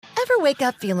wake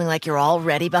up feeling like you're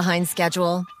already behind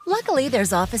schedule? Luckily,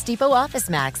 there's Office Depot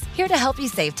Office Max, here to help you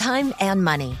save time and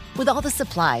money. With all the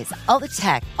supplies, all the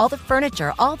tech, all the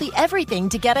furniture, all the everything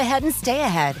to get ahead and stay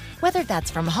ahead. Whether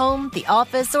that's from home, the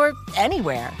office, or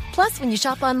anywhere. Plus, when you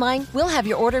shop online, we'll have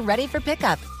your order ready for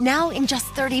pickup, now in just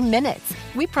 30 minutes.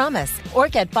 We promise. Or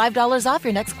get $5 off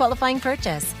your next qualifying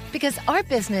purchase. Because our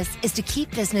business is to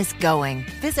keep business going.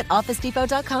 Visit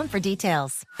OfficeDepot.com for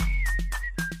details.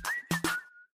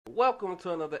 Welcome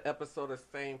to another episode of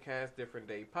Same Cast, Different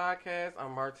Day podcast.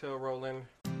 I'm Martell Rowland.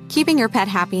 Keeping your pet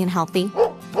happy and healthy.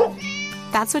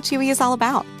 That's what Chewy is all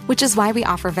about, which is why we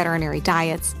offer veterinary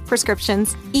diets,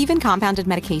 prescriptions, even compounded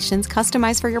medications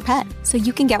customized for your pet, so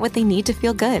you can get what they need to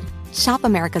feel good. Shop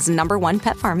America's #1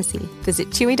 pet pharmacy. Visit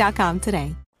Chewy.com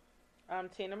today. I'm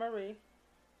Tina Marie.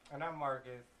 And I'm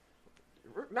Marcus.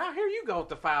 Now here you go with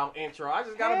the foul intro. I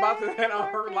just got about to hit on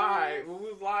her live. We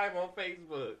was live on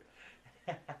Facebook.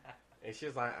 And she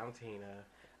was like, I'm Tina.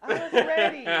 I was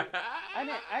ready. I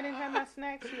didn't have my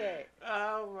snacks yet.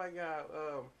 Oh my God.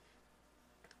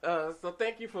 So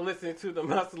thank you for listening to the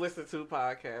Must Listen To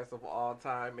podcast of all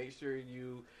time. Make sure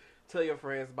you tell your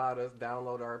friends about us.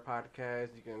 Download our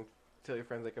podcast. You can tell your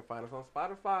friends they can find us on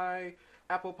Spotify,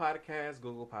 Apple Podcasts,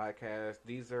 Google Podcasts,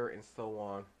 Deezer, and so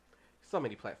on. So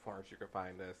many platforms you can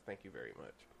find us. Thank you very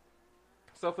much.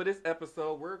 So for this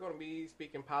episode, we're going to be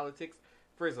speaking politics.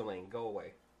 Frizzling, go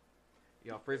away.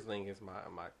 Y'all, Frizzling is my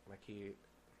kid.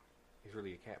 He's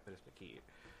really a cat, but it's my kid.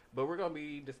 But we're going to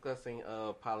be discussing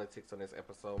politics on this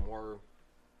episode more.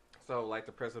 So, like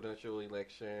the presidential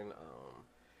election,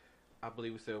 I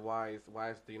believe we said, why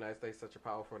is the United States such a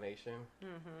powerful nation?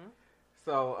 Mm-hmm.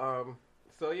 So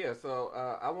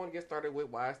I want to get started with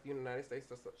why is the United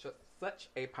States such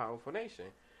a powerful nation?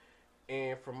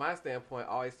 And from my standpoint,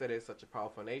 I always said it's such a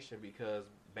powerful nation because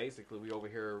basically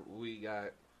we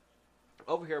got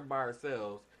over here by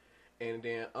ourselves, and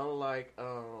then unlike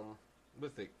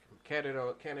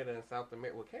Canada and South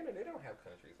America. Well, Canada, they don't have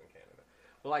countries in Canada,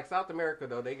 but like South America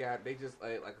though, they just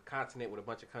like a continent with a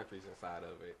bunch of countries inside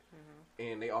of it,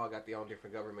 mm-hmm. and they all got their own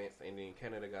different governments, and then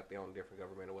Canada got their own different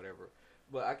government or whatever.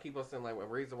 But I keep on saying like the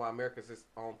reason why America's its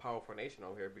own powerful nation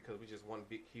over here because we just one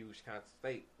big huge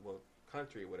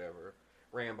country, whatever,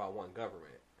 ran by one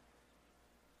government.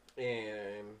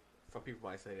 And some people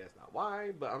might say that's not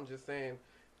why, but I'm just saying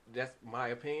that's my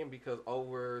opinion because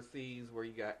overseas where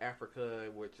you got Africa,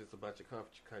 which is a bunch of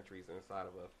countries inside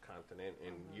of a continent,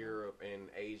 and mm-hmm. Europe and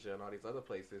Asia and all these other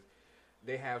places,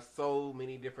 they have so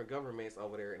many different governments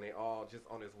over there, and they all just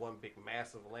on this one big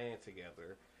massive land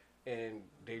together. And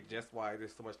that's why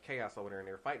there's so much chaos over there, and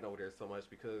they're fighting over there so much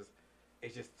because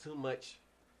it's just too much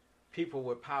people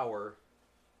with power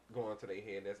going to their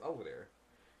head that's over there.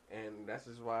 And that's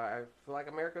just why I feel like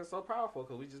America is so powerful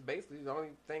because we just basically the only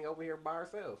thing over here by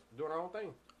ourselves, doing our own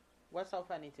thing. What's so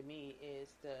funny to me is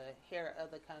to hear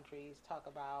other countries talk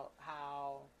about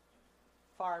how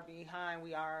far behind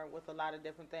we are with a lot of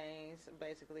different things.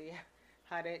 Basically,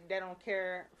 how they don't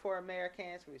care for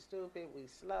Americans. We're stupid, we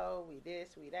slow, we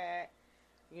this, we that.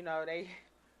 You know, they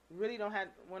really don't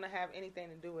want to have anything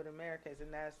to do with Americans,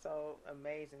 and that's so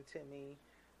amazing to me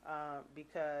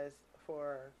because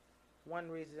for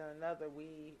one reason or another,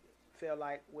 we feel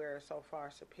like we're so far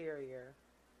superior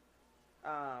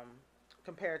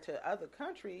compared to other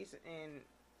countries, and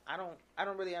I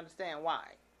don't really understand why.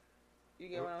 You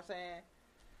get what I'm saying?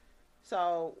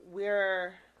 So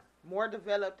we're more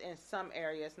developed in some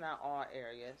areas, not all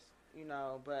areas, you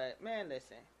know. But man,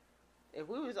 listen, if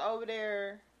we was over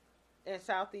there in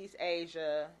Southeast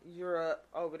Asia, Europe,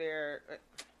 over there,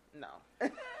 no.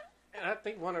 And I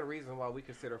think one of the reasons why we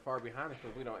consider far behind is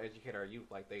because we don't educate our youth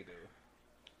like they do.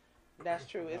 That's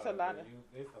true. It's a lot of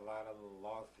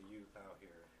lost youth out here.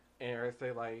 And I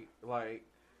say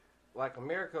like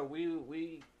America,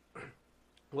 we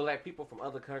will let people from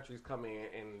other countries come in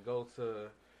and go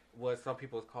to what some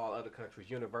people call other countries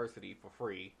university for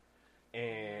free.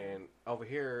 And over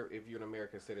here, if you're an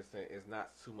American citizen, it's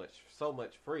not so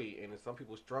much free, and some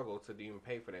people struggle to even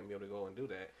pay for that meal to go and do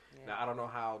that. Yeah. Now, I don't know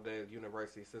how the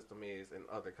university system is in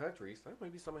other countries. That may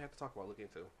be something I have to talk about, look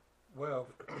into. Well,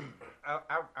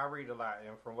 I read a lot,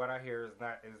 and from what I hear, it's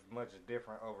not as much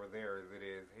different over there as it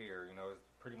is here. You know, it's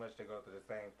pretty much they go through the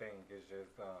same thing. It's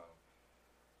just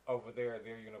over there,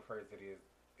 their university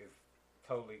is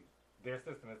totally. Their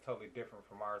system is totally different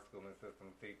from our schooling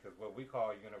system, see, because what we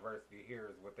call university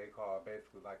here is what they call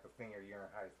basically like a senior year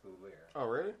in high school there. Oh,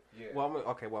 really? Yeah. Well, I'm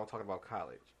talking about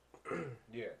college.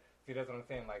 Yeah. See, that's what I'm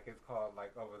saying. Like, it's called,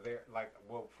 like, over there, like,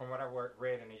 well, from what I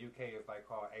read in the UK, it's, like,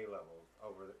 called A-levels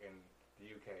over in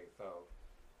the UK. So,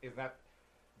 it's not,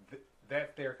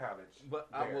 that's their college. But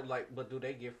there. I would like. But do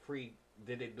they get free?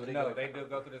 Do they No, they do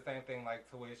go through the same thing like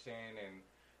tuition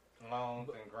and loans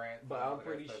and grants. But and all I'm of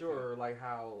pretty that stuff sure, too. like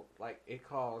how, like it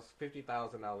costs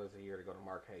 $50,000 a year to go to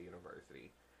Marquette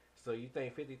University. So you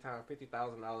think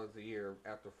 $50,000 a year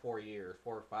after 4 years,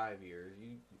 4 or 5 years,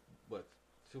 you what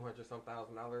 $200-some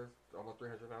thousand, almost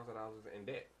 $300,000 in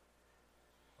debt.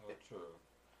 Oh, true.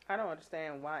 I don't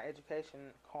understand why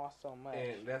education costs so much.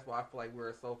 And that's why I feel like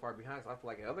we're so far behind. So I feel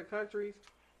like in other countries,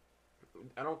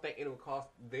 I don't think it would cost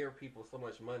their people so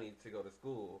much money to go to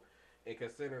school. And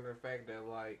considering the fact that,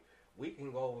 like, we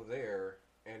can go over there,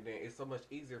 and then it's so much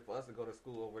easier for us to go to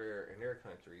school over there in their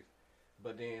countries.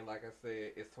 But then, like I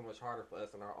said, it's so much harder for us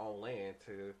in our own land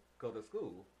to go to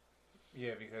school.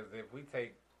 Yeah, because if we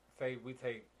take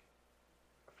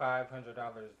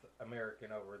 $500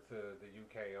 American over to the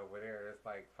UK over there, it's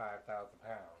like £5,000.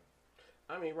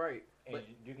 I mean, right. And But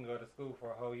you can go to school for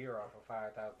a whole year off of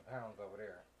 £5,000 over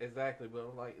there. exactly,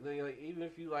 but like even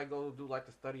if you like go do like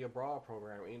the study abroad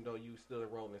program, even though you still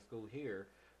enrolled in school here,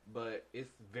 but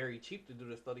it's very cheap to do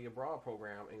the study abroad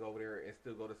program and go over there and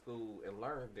still go to school and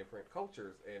learn different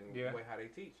cultures and Yeah. the way how they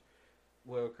teach.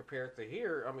 Well, compared to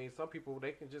here, I mean, some people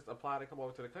they can just apply to come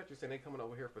over to the country, saying they coming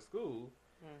over here for school,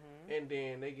 and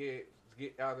then they get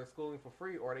either schooling for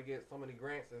free or they get so many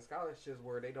grants and scholarships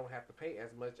where they don't have to pay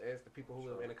as much as the people who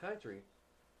live in the country.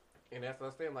 And that's what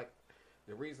I'm saying. Like,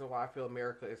 the reason why I feel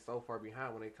America is so far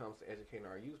behind when it comes to educating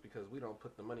our youth because we don't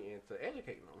put the money into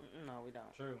educating them. No, we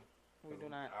don't. True. We do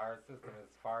not. Our system is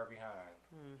far behind.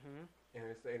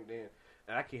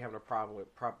 And I keep having a problem with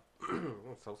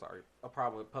I'm so sorry, a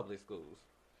problem with public schools.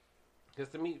 Because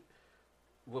to me,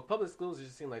 with public schools, it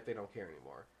just seems like they don't care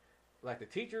anymore. Like the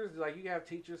teachers, like you have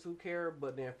teachers who care,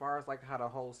 but then as far as like how the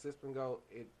whole system go,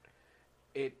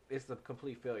 it's a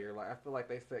complete failure. Like I feel like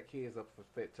they set kids up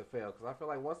to fail. Because I feel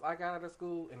like once I got out of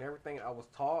school and everything I was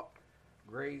taught,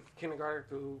 grades, kindergarten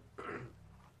through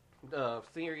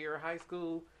senior year of high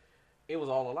school, it was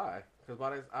all a lie.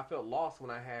 Because I felt lost when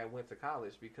I went to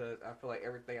college because I feel like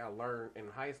everything I learned in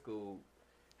high school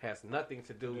has nothing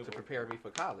to do to prepare me for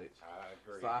college. I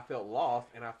agree. So I felt lost,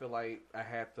 and I feel like I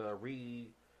had to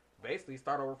basically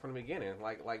start over from the beginning,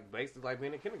 like basically like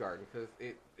being in kindergarten because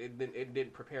it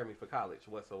didn't prepare me for college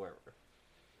whatsoever.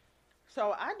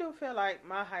 So I do feel like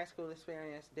my high school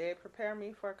experience did prepare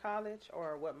me for college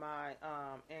or what my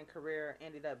end career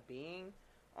ended up being,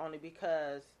 only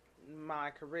because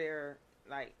my career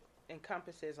like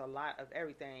encompasses a lot of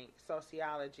everything: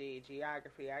 sociology,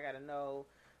 geography. I got to know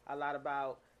a lot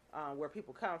about where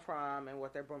people come from and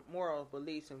what their moral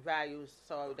beliefs and values,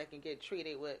 so they can get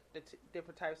treated with the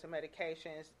different types of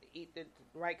medications, eat the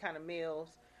right kind of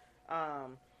meals,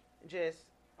 just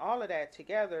all of that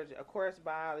together. Of course,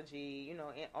 biology, in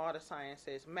all the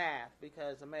sciences, math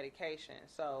because of medication.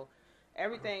 So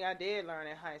everything I did learn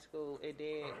in high school, it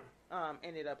did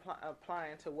ended up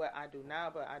applying to what I do now.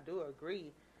 But I do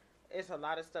agree, it's a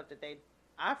lot of stuff that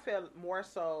I feel more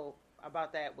so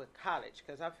about that with college,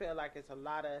 because I feel like it's a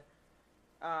lot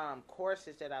of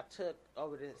courses that I took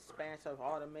over the span of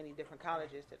all the many different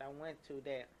colleges that I went to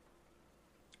that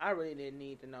I really didn't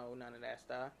need to know none of that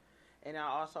stuff. And I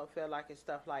also feel like it's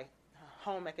stuff like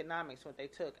home economics, what they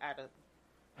took out of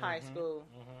high school,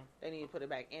 they need to put it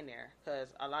back in there,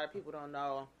 because a lot of people don't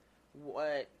know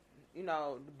what,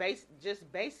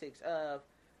 just basics of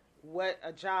what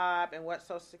a job and what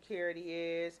Social Security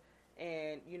is,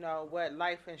 and what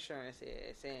life insurance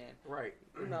is, and Right.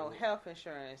 Health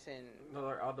insurance, and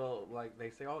Although like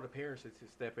they say, the parents should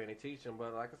step in and teach them,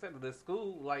 but like I said, the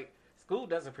school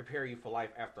doesn't prepare you for life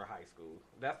after high school.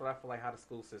 That's what I feel like how the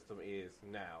school system is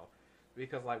now,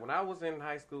 because like when I was in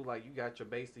high school, like you got your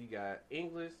basic, you got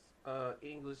English,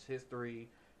 history,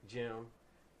 gym,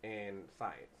 and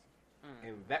science,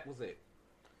 and that was it.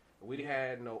 We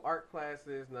had no art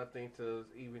classes, nothing to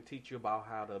even teach you about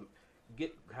how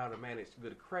to manage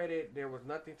good credit. There was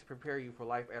nothing to prepare you for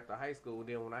life after high school.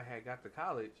 Then when I got to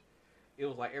college, it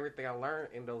was like everything I learned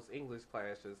in those English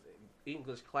classes,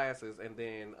 and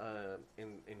then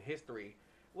in history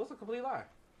was a complete lie.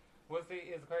 Well, see,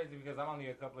 it's crazy because I'm only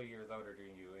a couple of years older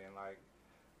than you, and like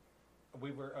we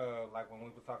were like when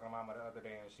we was talking to Mama the other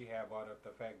day, and she had brought up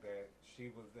the fact that she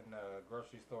was in the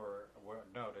grocery store,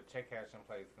 the check cashing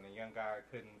place, and a young guy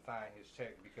couldn't sign his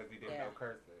check because he didn't know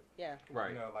cursive. Yeah.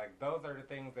 Right. Like those are the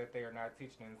things that they are not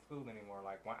teaching in school anymore.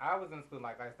 Like when I was in school,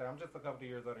 like I said, I'm just a couple of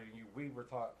years older than you. We were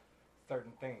taught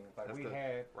certain things. Like That's we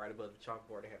had right above the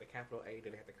chalkboard, they had the capital A,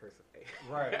 then they had the cursive A.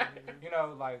 right.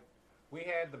 Like we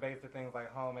had the basic things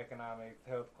like home economics,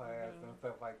 health class, and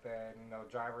stuff like that. You know,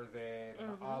 driver's ed,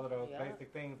 and all of those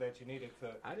basic things that you needed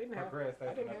to progress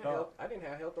as an adult. I didn't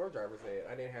have health or driver's ed.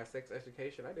 I didn't have sex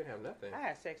education. I didn't have nothing. I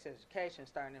had sex education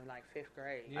starting in like 5th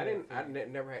grade. Yeah, I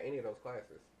never had any of those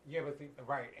classes. Yeah, but see,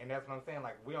 right, and that's what I'm saying.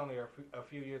 Like, we only are a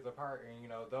few years apart, and you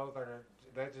know,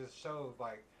 that just shows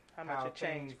like how much it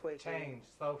changed quickly. Changed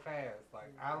so fast.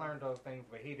 Like, I learned those things,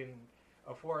 but he didn't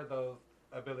afford those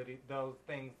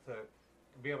things to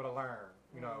be able to learn,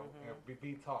 you know, and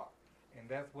be taught. And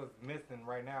that's what's missing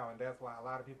right now, and that's why a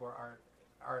lot of people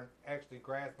aren't actually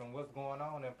grasping what's going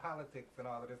on in politics and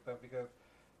all of this stuff, because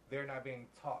they're not being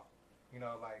taught. You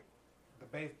know, like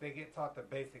they get taught the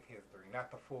basic history,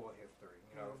 not the full history.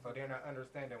 You know, so they're not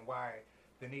understanding why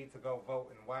the need to go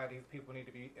vote and why these people need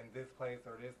to be in this place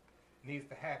or this needs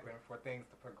to happen for things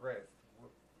to progress.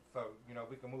 So, you know,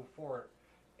 we can move forward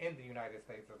in the United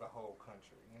States as a whole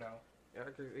country, you know? Yeah,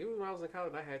 because even when I was in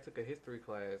college, I took a history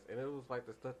class, and it was like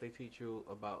the stuff they teach you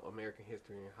about American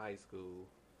history in high school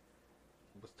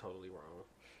was totally wrong.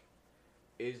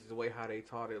 It's the way how they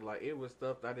taught it. Like, it was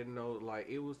stuff I didn't know. Like,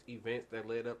 it was events that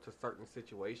led up to certain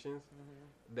situations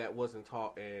that wasn't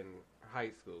taught in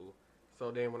high school.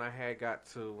 So then when I got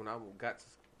to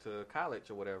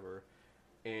college or whatever,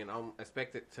 and I'm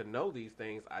expected to know these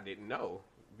things, I didn't know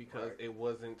because it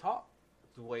wasn't taught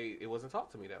the way it wasn't taught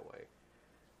to me that way.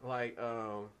 Like,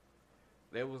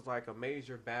 there was like a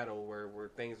major battle where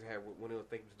things had when it was, I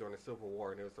think it was during the Civil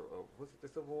War, and it was was it the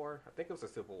Civil War? I think it was the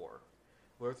Civil War.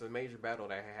 Where it was a major battle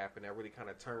that had happened that really kind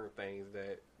of turned things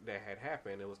that had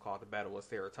happened. It was called the Battle of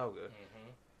Saratoga.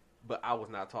 But I was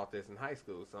not taught this in high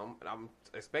school, so I'm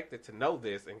expected to know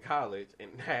this in college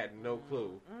and had no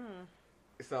clue.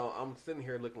 So I'm sitting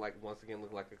here looking like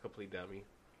a complete dummy,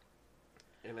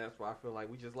 and that's why I feel like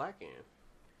we just lacking.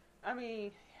 I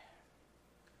mean,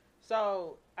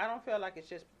 so I don't feel like it's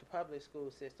just the public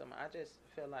school system. I just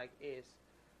feel like it's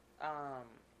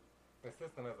the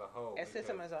system as a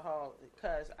whole.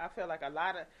 Because I feel like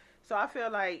I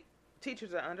feel like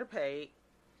teachers are underpaid.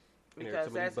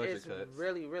 Because it's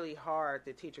really, really hard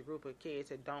to teach a group of kids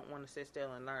that don't want to sit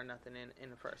still and learn nothing in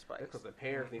the first place. Because the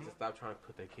parents need to stop trying to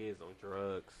put their kids on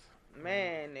drugs.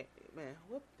 Man,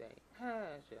 whoop they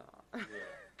hush, y'all.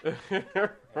 Yeah. And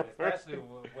especially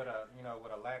with a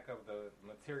lack of the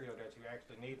material that you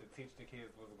actually need to teach the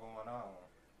kids what's going on.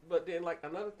 But then, like,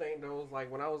 another thing though was like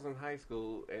when I was in high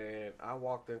school and I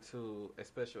walked into a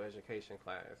special education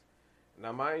class.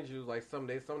 Now, mind you, like some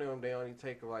of them, they only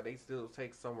take, like, they still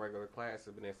take some regular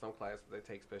classes, but then some classes, they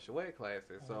take special ed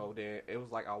classes. So then it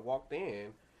was like I walked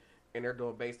in, and they're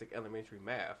doing basic elementary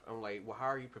math. I'm like, well, how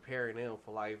are you preparing them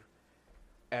for life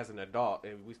as an adult,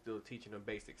 and we still teaching them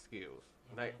basic skills,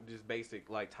 like just basic,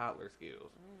 like, toddler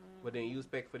skills. But then you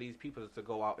expect for these people to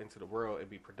go out into the world and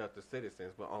be productive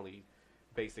citizens, but only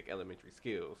basic elementary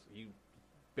skills. You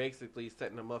basically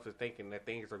setting them up as thinking that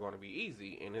things are going to be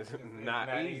easy, and it's not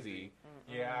easy.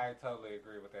 Yeah, I totally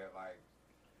agree with that. Like,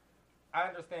 I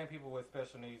understand people with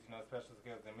special needs, you know, special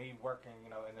skills, and me working, you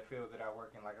know, in the field that I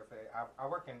work in. Like I said, I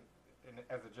work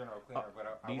as a general cleaner,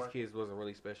 but these kids wasn't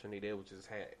really special need. They just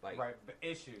had like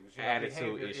issues, you know,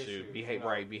 attitude issues,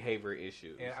 behavior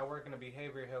issues. And I work in a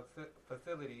behavioral health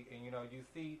facility, and you know, you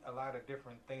see a lot of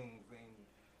different things, and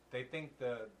they think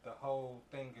the whole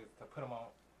thing is to put them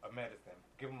on a medicine,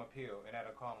 give them a pill, and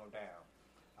that'll calm them down.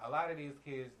 A lot of these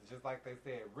kids, just like they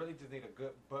said, really just need a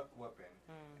good butt whooping.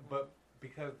 But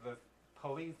because the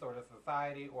police or the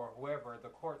society or whoever, the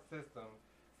court system,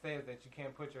 says that you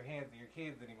can't put your hands on your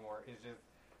kids anymore, it's just,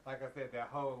 like I said, that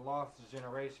whole lost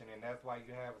generation, and that's why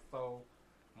you have so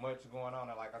much going on.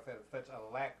 And like I said, such a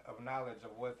lack of knowledge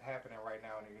of what's happening right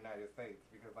now in the United States,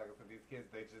 because like I said, these kids,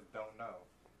 they just don't know.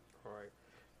 All right.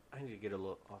 I need to get a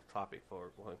little off topic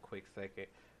for one quick second.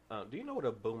 Do you know what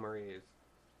a boomer is?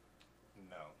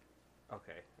 No.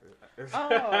 Okay.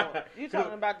 Oh, you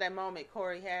talking about that moment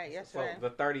Corey had yesterday? So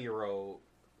the 30-year-old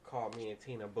called me and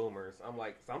Tina boomers. I'm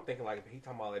like, so I'm thinking like he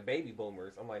talking about like baby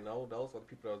boomers. I'm like, no, those are the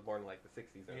people that was born in like the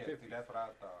 60s and 50s. See, that's what I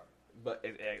thought. But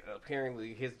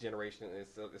apparently his generation is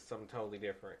something totally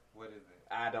different. What is it?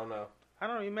 I don't know. I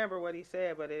don't remember what he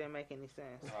said, but it didn't make any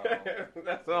sense.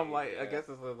 That's what I'm like. I guess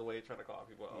this is the way you're trying to call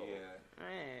people old. Yeah.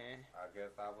 Man. I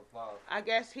guess I was lost. I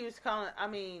guess he was calling.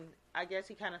 I guess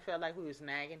he kind of felt like we was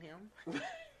nagging him. No.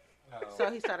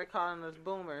 So he started calling us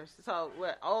boomers. So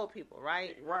what? Old people,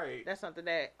 right? Right. That's something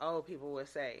that old people would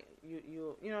say. You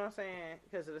know what I'm saying?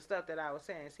 Because of the stuff that I was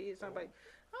saying. See, somebody.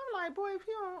 I'm like, boy, if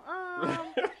you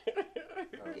don't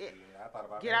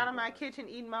get out of my kitchen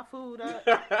eating my food up.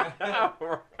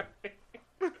 Right.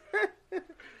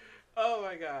 Oh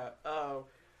my God.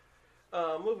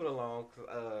 Moving along.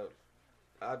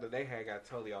 they had got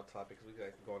totally off topic because we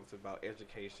got going into about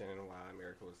education and why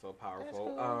America was so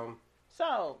powerful. Cool.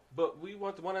 So, but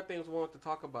one of the things we wanted to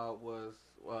talk about was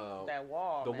that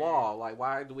wall. The wall. Like,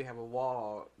 why do we have a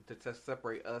wall to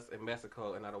separate us in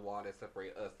Mexico and not a wall that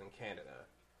separates us in Canada?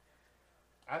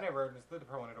 I never understood the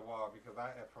point of the wall because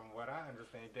from what I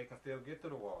understand, they can still get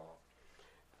through the wall.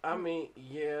 I mean,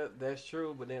 yeah, that's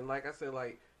true. But then, like I said,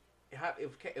 like,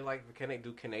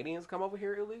 do Canadians come over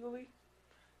here illegally?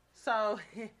 So,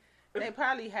 they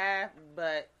probably have,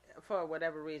 but for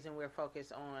whatever reason, we're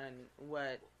focused on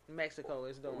what Mexico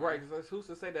is doing. Right, because who's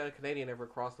to say that a Canadian ever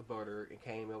crossed the border and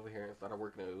came over here and started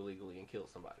working illegally and killed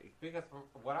somebody? Because from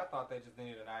what I thought, they just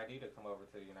needed an ID to come over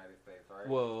to the United States, right?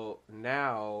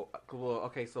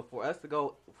 Okay, so for us to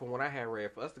go, from what I had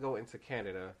read, for us to go into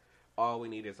Canada, all we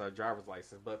need is our driver's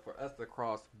license. But for us to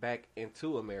cross back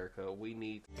into America, we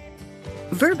need...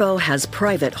 Vrbo has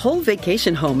private whole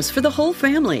vacation homes for the whole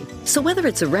family. So whether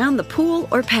it's around the pool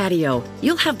or patio,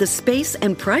 you'll have the space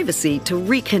and privacy to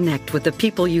reconnect with the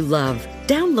people you love.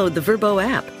 Download the Vrbo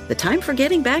app. The time for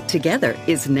getting back together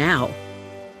is now.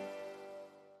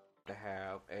 To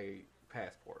have a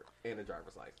passport and a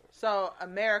driver's license. So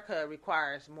America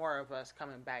requires more of us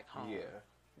coming back home. Yeah.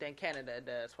 Than Canada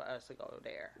does for us to go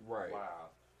there. Right. Wow.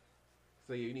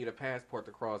 So you need a passport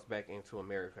to cross back into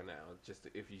America now,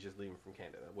 if you're just leaving from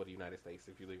Canada. Well, the United States,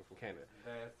 if you're leaving from Canada.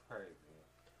 That's crazy.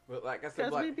 But like I said,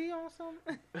 because we be on some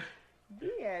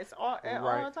BS all the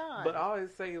time. But I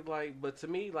always say, like, but to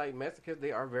me, like, Mexicans,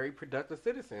 they are very productive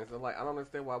citizens, and like, I don't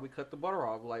understand why we cut the butter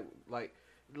off.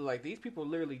 Like these people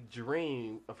literally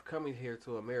dream of coming here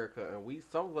to America, and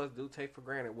some of us do take for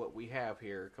granted what we have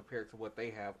here compared to what they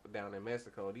have down in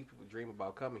Mexico. These people dream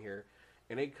about coming here,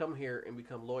 and they come here and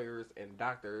become lawyers and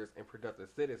doctors and productive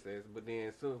citizens. But then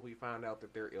as soon as we find out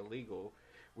that they're illegal,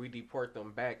 we deport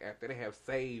them back after they have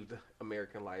saved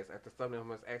American lives, after some of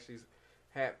them has actually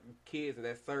had kids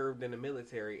that served in the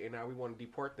military, and now we want to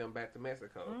deport them back to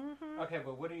Mexico. Mm-hmm. Okay,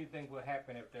 but what do you think would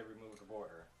happen if they remove the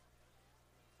border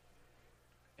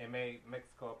and made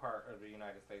Mexico a part of the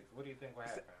United States? What do you think would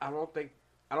happen? I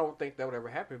don't think that would ever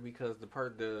happen because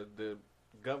the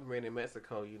government in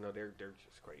Mexico, you know, they're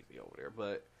just crazy over there.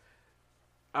 But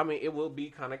I mean, it will be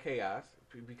kind of chaos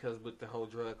because with the whole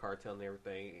drug cartel and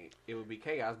everything, it would be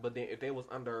chaos. But then if they was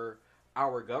under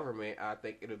our government, I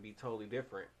think it would be totally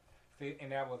different. See,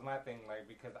 and that was my thing, like,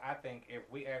 because I think if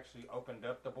we actually opened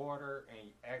up the border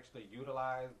and actually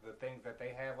utilized the things that they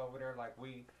have over there, like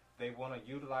they want to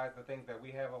utilize the things that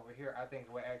we have over here, I think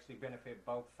it would actually benefit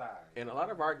both sides. And a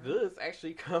lot of our goods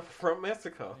actually come from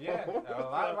Mexico. Yeah, a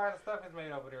lot of our stuff is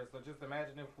made over there. So just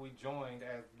imagine if we joined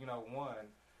as, you know,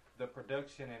 the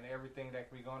production and everything that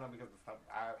can be going on, because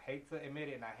I hate to admit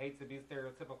it and I hate to be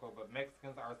stereotypical, but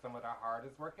Mexicans are some of the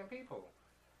hardest working people.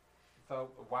 So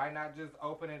why not just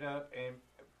open it up and,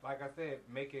 like I said,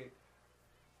 make it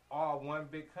all one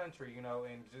big country, you know,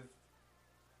 and just...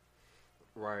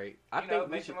 Right. I think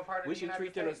we should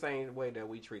treat them the States. same way that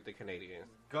we treat the Canadians.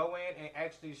 Go in and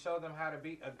actually show them how to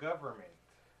be a government.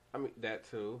 I mean, that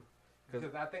too.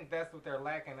 Because I think that's what they're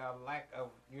lacking, a lack of,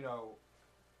 you know,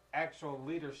 actual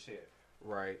leadership.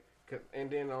 Right. And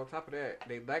then on top of that,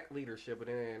 they lack leadership, but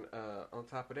then on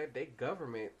top of that, their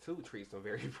government too treats them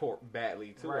very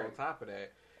badly too. Right. On top of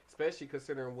that, especially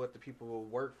considering what the people will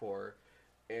work for,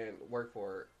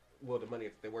 well, the money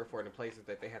that they work for in the places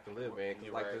that they have to live in. 'Cause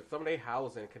like Right. some of their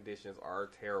housing conditions are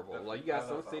terrible. That's- Like you got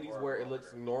some cities where it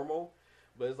looks normal,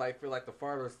 but it's like feel like the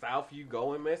farther south you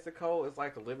go in Mexico, it's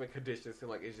like the living conditions seem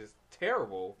like it's just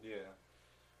terrible. Yeah.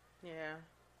 Yeah.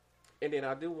 And then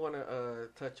I do want to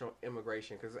touch on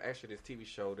immigration because actually this TV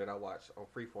show that I watched on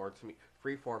Freeform, to me,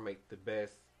 Freeform make the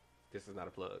best. This is not a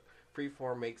plug.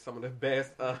 Freeform makes some of the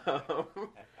best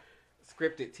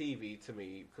scripted TV to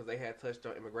me because they had touched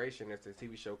on immigration. It's a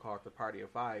TV show called The Party of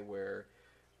Five where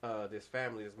this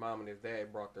family, this mom and his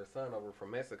dad, brought their son over from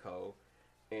Mexico,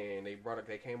 and they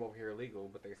came over here illegal,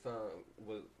 but their son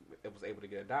was able to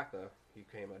get a DACA. He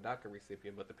became a DACA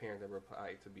recipient, but the parents never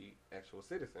applied to be actual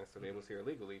citizens, so they was here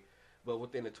illegally. But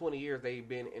within the 20 years they've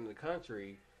been in the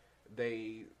country,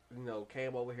 they, you know,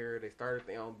 came over here, they started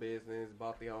their own business,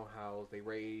 bought their own house, they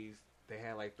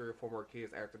had like 3 or 4 more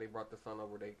kids after they brought the son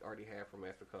over they already had from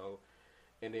Mexico.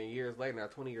 And then years later, now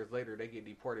 20 years later, they get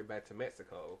deported back to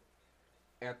Mexico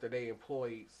after they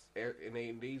employed, and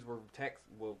they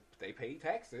paid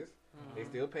taxes. Mm-hmm. They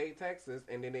still paid taxes,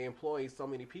 and then they employed so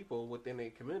many people within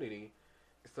their community.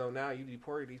 So now you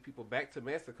deported these people back to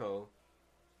Mexico,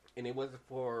 and it wasn't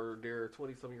for their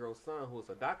 20-some-year-old son who was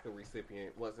a DACA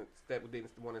recipient,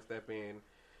 didn't want to step in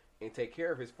and take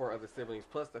care of his 4 other siblings,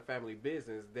 plus the family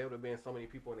business. There would have been so many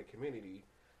people in the community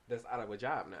that's out of a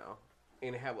job now.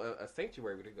 and have a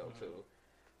sanctuary to go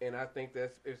to. And I think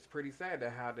it's pretty sad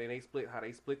that how they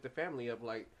split the family up.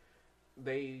 Like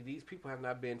these people have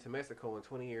not been to Mexico in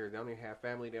 20 years. They don't even have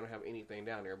family. They don't have anything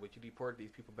down there. But you deport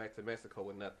these people back to Mexico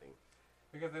with nothing.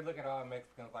 Because they look at all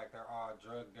Mexicans like they're all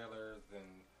drug dealers and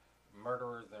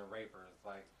murderers and rapers.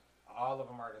 Like, all of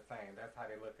them are the same. That's how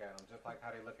they look at them, just like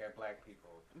how they look at black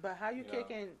people. But how you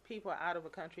kicking people out of a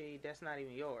country that's not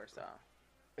even yours, so?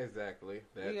 Exactly.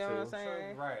 That you know too. what I'm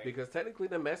saying? So, right. Because technically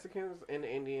the Mexicans and the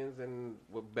Indians and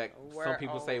We're some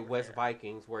people say over West there.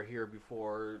 Vikings were here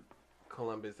before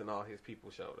Columbus and all his people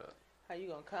showed up. How you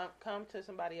gonna come to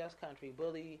somebody else's country,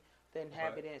 bully the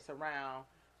inhabitants around,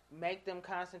 make them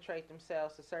concentrate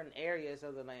themselves to certain areas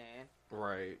of the land,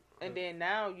 Right. and then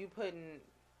now you putting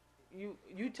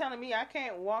you telling me I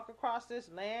can't walk across this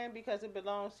land because it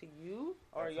belongs to you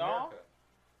or That's y'all? America.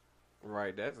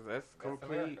 Right. That's That's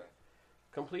America.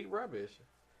 complete rubbish.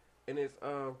 And it's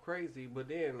crazy. But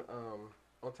then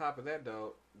on top of that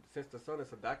though, since the son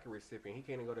is a DACA recipient, he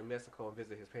can't even go to Mexico and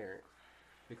visit his parents.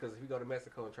 Because if he go to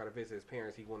Mexico and try to visit his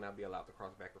parents, he will not be allowed to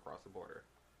cross back across the border.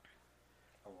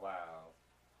 Wow.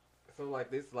 So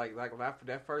like this, like after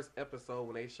that first episode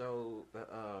when they showed the,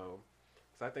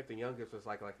 so I think the youngest was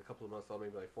like a couple of months old,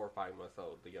 maybe like 4 or 5 months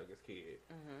old, the youngest kid,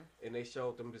 and they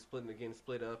showed them just getting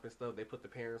split up and stuff. They put the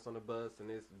parents on the bus, and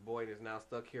this boy is now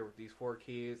stuck here with these 4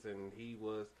 kids, and he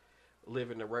was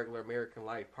living the regular American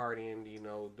life, partying,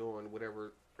 doing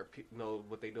whatever,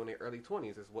 what they do in their early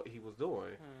 20s is what he was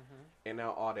doing, and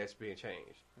now all that's being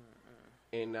changed,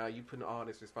 and now you putting all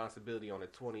this responsibility on a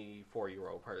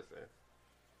 24-year-old person.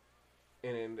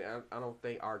 And I don't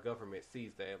think our government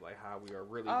sees that, like how we are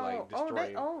really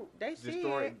destroying. They see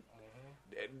it.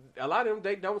 A lot of them,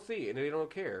 they don't see it and they don't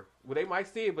care. Well, they might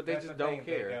see it, but they That's just the don't thing,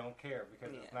 care. They don't care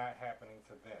because it's not happening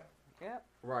to them. Yep.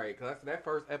 Right, because that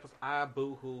first episode, I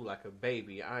boo-hoo like a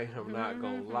baby. I am not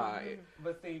going to lie.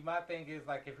 But see, my thing is,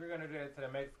 like, if you're going to do it to the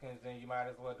Mexicans, then you might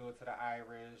as well do it to the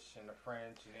Irish and the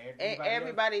French and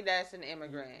everybody that's an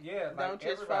immigrant. Yeah, like don't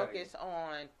just everybody. focus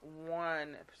on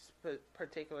one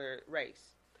particular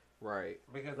race. Right.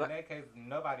 Because in that case,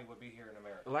 nobody would be here in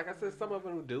America. Like I said, some of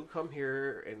them do come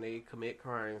here and they commit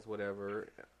crimes, whatever.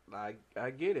 I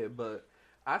get it, but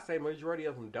I say majority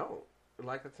of them don't.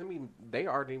 Like, to me, they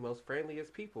are the most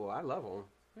friendliest people. I love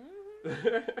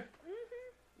them.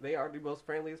 They are the most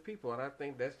friendliest people, and I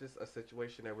think that's just a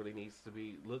situation that really needs to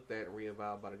be looked at and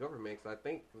reevaluated by the government. Because I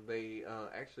think they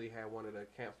actually had one of the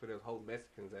camps where there's whole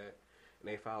Mexicans at, and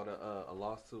they filed a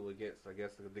lawsuit against, I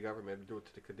guess, the government due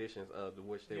to the conditions of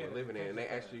which they were living in, and they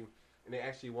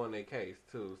actually won their case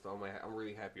too. So I'm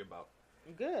really happy about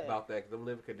that. Cause them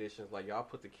living conditions, like y'all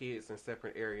put the kids in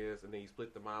separate areas, and then you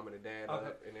split the mom and the dad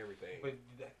up and everything. But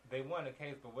they won the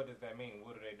case, but what does that mean?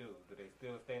 What do they do? Do they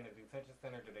still stay in the detention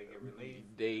center? Do they get released?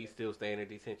 They still stay in the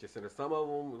detention center. Some of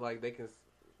them, like, they can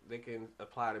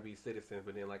apply to be citizens,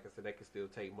 but then, like I said, they can still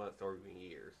take months or even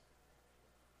years.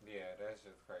 Yeah, that's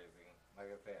just crazy.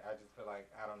 Like I said, I just feel like,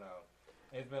 I don't know.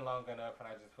 It's been long enough, and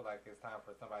I just feel like it's time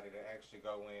for somebody to actually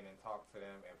go in and talk to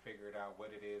them and figure it out what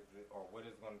it is or what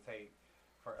it's going to take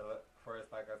for us,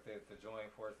 like I said, to join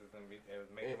forces and make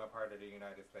them a part of the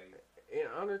United States. And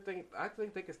another thing, I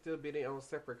think they could still be their own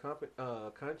separate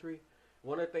country.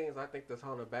 One of the things I think that's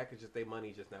holding them back is just their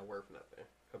money just not worth nothing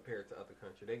compared to other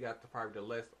countries. They got probably the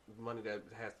less money that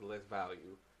has the less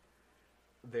value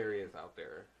there is out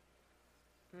there.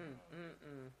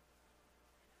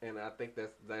 And I think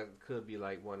that could be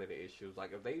like one of the issues.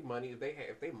 Like if their money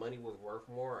was worth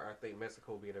more, I think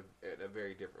Mexico would be in a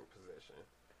very different position.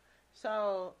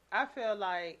 So I feel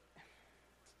like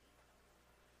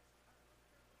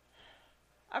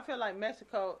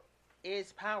Mexico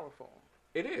is powerful.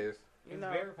 It is. It's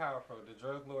very powerful. The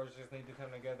drug lords just need to come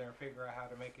together and figure out how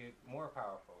to make it more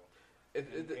powerful.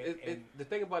 The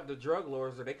thing about the drug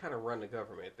lords is they kind of run the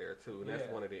government there too, and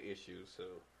that's one of the issues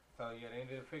too. So yeah, they need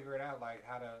to figure it out, like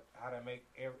how to make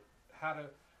how to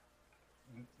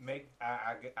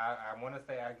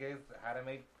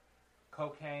make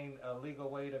cocaine a legal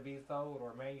way to be sold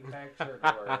or manufactured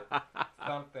or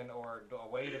something, or a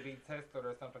way to be tested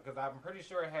or something. Because I'm pretty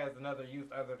sure it has another use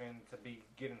other than to be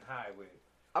getting high with.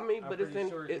 I mean, but it's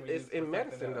in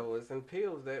medicine though. It's in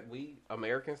pills that we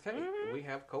Americans take. We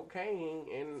have cocaine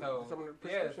in some of the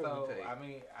prescriptions we take. I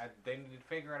mean, they need to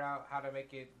figure it out how to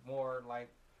make it more like,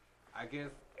 I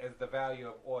guess, as the value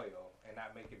of oil and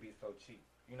not make it be so cheap.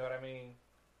 You know what I mean?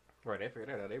 Right, they figured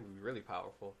that out. They would be really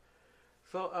powerful.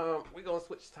 So we're going to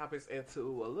switch topics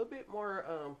into a little bit more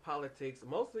politics,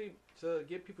 mostly to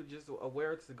get people just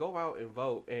aware to go out and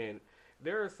vote. And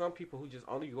there are some people who just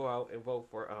only go out and vote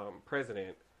for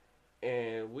president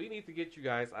And we need to get you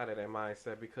guys out of that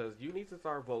mindset because you need to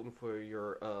start voting for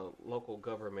your local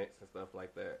governments and stuff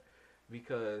like that.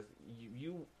 Because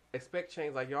you expect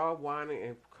change. Like, y'all whining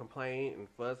and complain and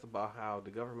fuss about how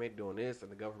the government doing this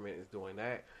and the government is doing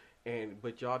that.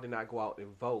 But y'all did not go out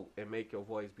and vote and make your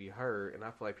voice be heard. And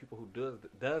I feel like people who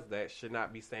does that should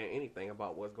not be saying anything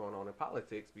about what's going on in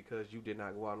politics because you did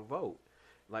not go out and vote.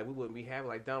 Like, we wouldn't be having,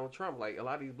 like, Donald Trump. Like, a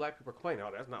lot of these black people complain,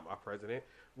 oh, that's not my president.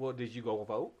 Well, did you go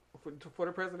vote for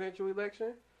the presidential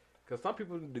election? Because some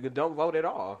people don't vote at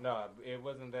all. No, it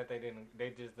wasn't that they didn't. They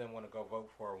just didn't want to go vote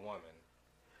for a woman.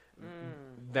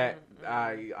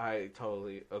 I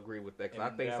totally agree with that.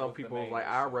 Because I think some people, like,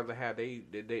 I'd rather have, they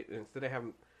instead of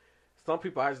having, some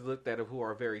people I just looked at who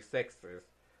are very sexist,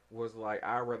 was like,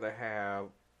 I'd rather have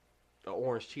an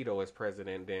orange Cheeto as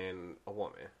president than a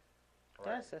woman.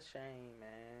 Right. That's a shame,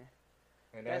 man.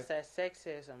 And that's that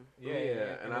sexism.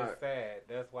 Yeah, and it's sad.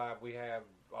 That's why we have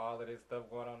all of this stuff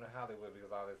going on in Hollywood,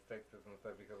 because all this sexism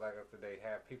stuff. Because, like I said, they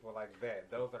have people like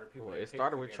that. Those are the people. Well, it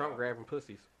started with Trump grabbing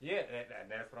pussies. Yeah,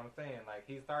 that's what I'm saying. Like,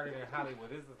 he started in Hollywood.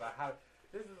 This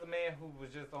is a man who was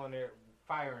just on there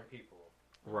firing people.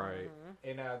 Right.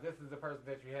 And this is the person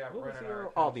that you have running our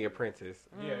country. All The Apprentice.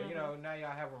 Yeah, you know, now y'all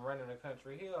have him running the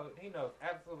country. He knows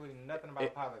absolutely nothing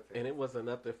about politics. And it was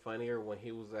nothing funnier when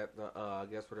he was at the, I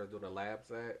guess where they're doing the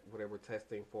labs at, where they were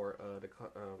testing for the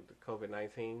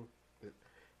COVID-19.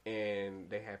 And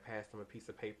they had passed him a piece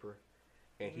of paper.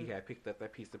 And he had picked up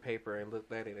that piece of paper and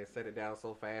looked at it and set it down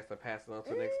so fast and passed it on to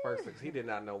the next person because he did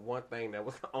not know one thing that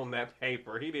was on that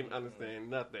paper. He didn't understand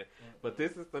nothing. But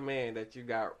this is the man that you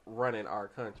got running our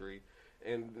country.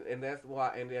 And that's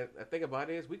why, and the thing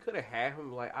about it is we could have had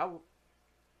him, like,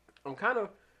 I'm kind of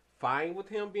fine with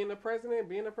him being the president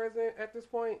at this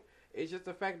point. It's just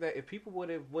the fact that if people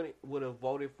would have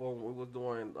voted for when we was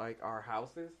doing, like, our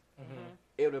houses,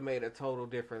 it would have made a total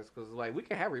difference because, like, we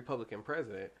can have a Republican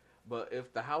president. But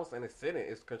if the House and the Senate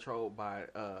is controlled by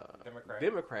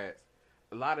Democrats,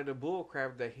 a lot of the bull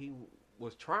crap that he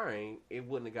was trying, it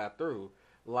wouldn't have got through.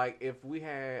 Like, if we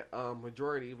had a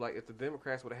majority, like if the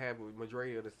Democrats would have had a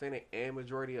majority of the Senate and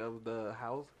majority of the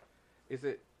House, it's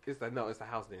the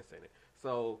House and Senate.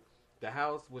 So the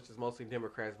House, which is mostly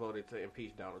Democrats, voted to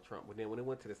impeach Donald Trump. But then when it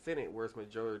went to the Senate, where it's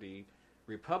majority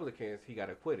Republicans, he got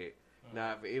acquitted.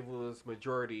 Now, if it was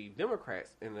majority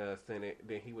Democrats in the Senate,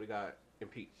 then he would have got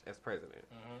impeached as president.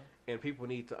 And people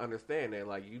need to understand that,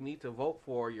 like, you need to vote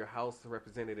for your House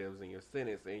representatives and your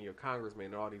Senates and your congressmen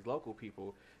and all these local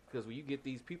people, because when you get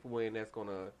these people in that's going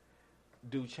to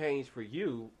do change for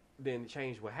you, then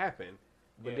change will happen.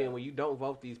 But then when you don't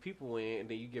vote these people in,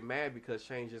 then you get mad because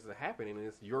change isn't happening and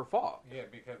it's your fault. Yeah,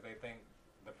 because they think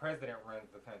the president runs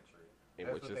the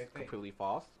country. Which is completely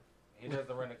false. He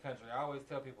doesn't run the country. I always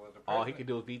tell people, all he can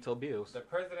do is veto bills. The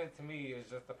president, to me,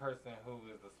 is just the person who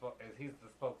he's the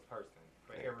spokesperson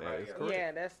for everybody else.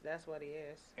 Yeah, that's what he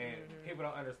is. And people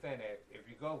don't understand that. If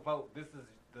you go vote, this is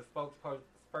the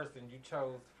spokesperson you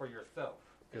chose for yourself.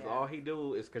 Because all he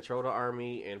do is control the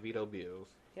army and veto bills.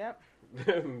 Yep.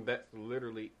 That's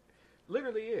literally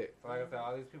it. So like I said,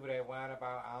 all these people that whine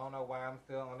about, I don't know why I'm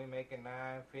still only making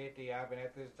 $9.50. I've been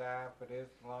at this job for this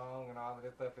long, and all of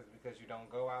this stuff is because you don't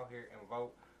go out here and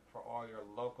vote for all your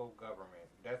local government.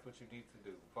 That's what you need to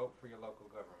do. Vote for your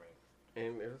local government.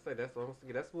 And as I say,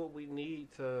 that's what we need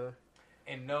to.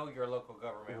 And know your local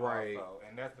government also.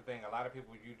 And that's the thing. A lot of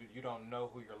people, you don't know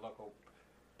who your local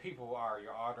people are.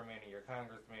 Your aldermen and your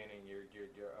congressmen and your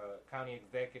county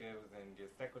executives and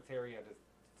your secretary of the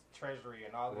Treasury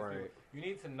and all these people. You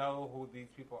need to know who these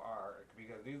people are,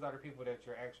 because these are the people that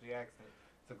you're actually asking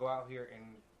to go out here and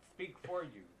speak for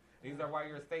you. These are why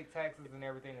your state taxes and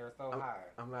everything are so high.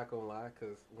 I'm not gonna lie,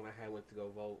 because when I went to go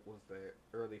vote, was that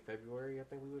early February? I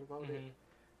think we would have voted.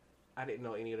 I didn't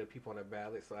know any of the people on the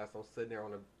ballot, so as I'm sitting there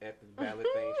at the ballot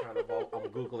thing trying to vote, I'm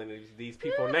Googling these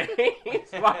people's names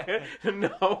so I can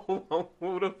know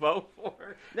who to vote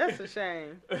for. That's a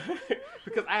shame.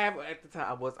 Because at the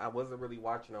time, I wasn't really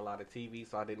watching a lot of TV,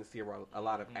 so I didn't see a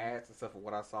lot of ads and stuff of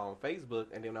what I saw on Facebook.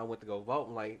 And then I went to go vote,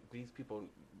 and, like, these people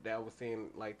that I was seeing,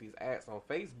 like, these ads on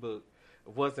Facebook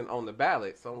wasn't on the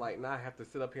ballot. So I'm like, now I have to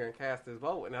sit up here and cast this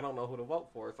vote, and I don't know who to vote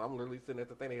for. So I'm literally sitting at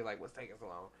the thing, and they're like, what's taking so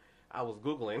long? I was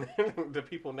Googling the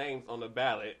people names on the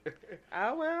ballot.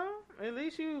 Oh, well, at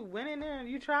least you went in there and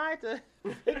you tried to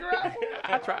figure out.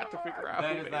 I tried to figure out.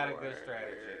 That is not a good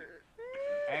strategy.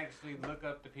 Actually look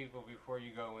up the people before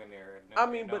you go in there. And I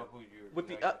mean, know but who you, with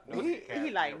know, the he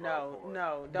like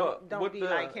no, don't be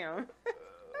like him.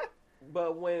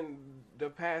 But when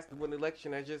the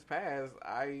election that just passed,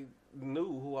 I knew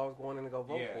who I was going in to go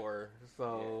vote for.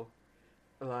 So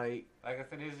Like I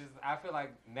said, it's just, I feel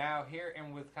like now here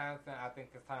in Wisconsin, I think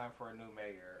it's time for a new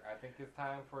mayor. I think it's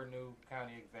time for a new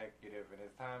county executive, and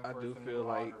it's time for some new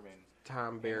aldermen.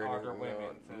 Tom Barrett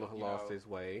lost know, his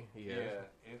way. Yeah,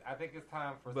 I think it's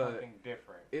time for something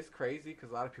different. It's crazy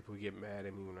because a lot of people get mad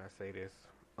at me when I say this.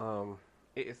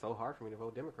 It is so hard for me to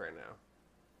vote Democrat now.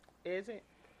 Is it?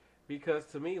 Because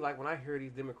to me, like when I hear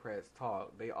these Democrats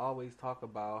talk, they always talk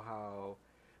about how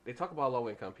they talk about low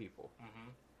income people. Mm-hmm.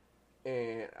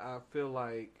 And I feel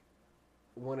like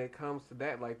when it comes to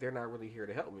that, like they're not really here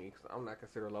to help me because I'm not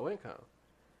considered low income.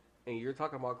 And you're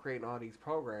talking about creating all these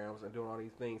programs and doing all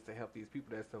these things to help these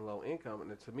people that's in low income.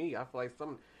 And to me, I feel like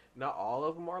not all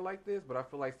of them are like this, but I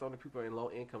feel like some of the people in low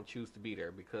income choose to be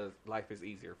there because life is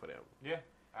easier for them. Yeah,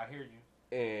 I hear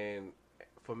you. And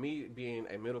for me, being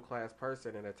a middle class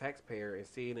person and a taxpayer and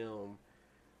seeing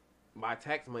my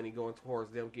tax money going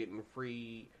towards them getting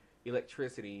free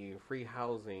electricity and free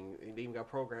housing, and they even got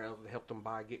programs to help them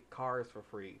get cars for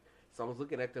free. So I was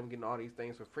looking at them getting all these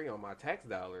things for free on my tax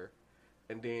dollar.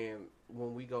 And then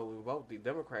when we go and vote, the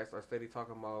Democrats are steady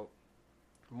talking about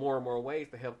more and more ways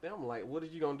to help them. Like, what are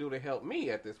you going to do to help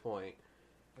me at this point?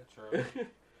 That's true.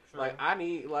 Like, I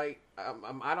need,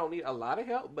 I don't need a lot of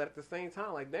help, but at the same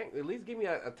time, like, dang, at least give me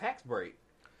a tax break.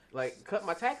 Like, cut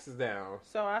my taxes down.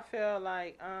 So I feel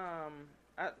like,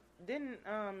 didn't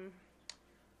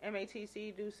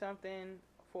MATC do something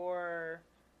for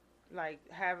like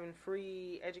having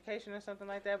free education or something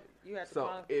like that? You had to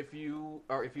qualify. if you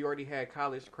already had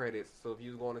college credits, so if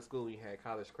you was going to school and you had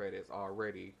college credits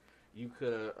already, you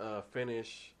could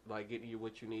finish like getting you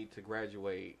what you need to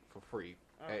graduate for free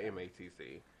at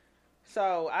MATC.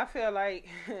 So I feel like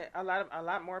a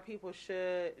lot more people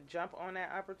should jump on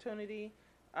that opportunity.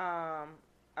 I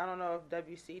don't know if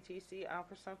WCTC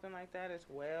offers something like that as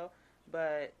well,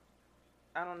 but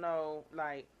I don't know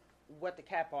like what the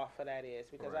cap off for that is,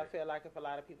 because I feel like if a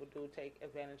lot of people do take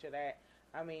advantage of that,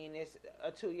 I mean, it's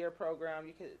a 2-year program.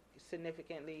 You could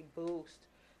significantly boost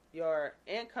your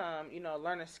income,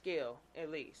 learn a skill at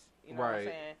least. You know what I'm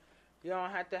saying? You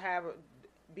don't have to have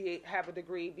a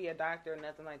degree, be a doctor, or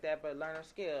nothing like that, but learn a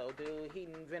skill, do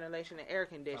heating, ventilation, and air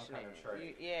conditioning.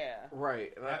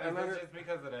 Right. Is this just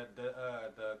because of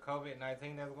the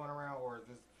COVID-19 that's going around, or is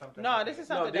this something? No, this is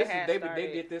something that has started.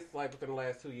 They did this like within the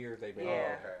last 2 years. They've been. Yeah.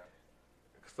 Oh, okay.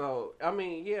 So I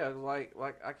mean, yeah, like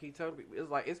I keep telling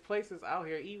people, it's places out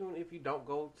here. Even if you don't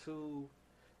go to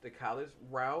the college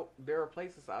route, there are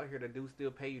places out here that do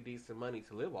still pay you decent money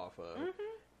to live off of. Mm-hmm.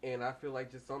 And I feel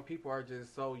like just some people are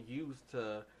just so used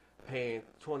to paying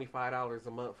 $25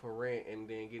 a month for rent and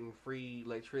then getting free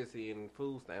electricity and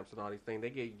food stamps and all these things.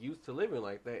 They get used to living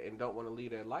like that and don't want to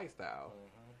leave that lifestyle.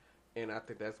 Mm-hmm. And I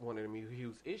think that's one of the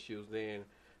huge issues. Then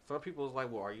some people was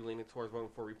like, well, are you leaning towards voting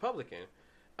for Republican?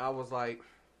 I was like,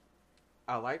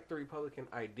 I like the Republican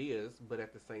ideas, but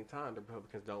at the same time, the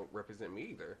Republicans don't represent me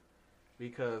either.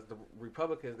 Because the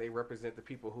Republicans, they represent the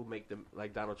people who make them,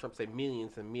 like Donald Trump said,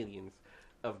 millions and millions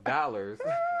of dollars.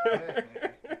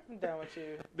 I'm done with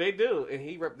you. They do, and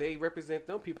they represent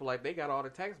them people, like they got all the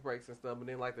tax breaks and stuff, and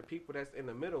then like the people that's in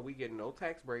the middle, we get no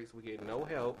tax breaks, we get no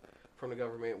help from the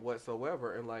government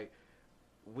whatsoever, and like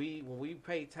when we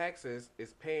pay taxes,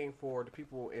 it's paying for the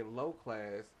people in low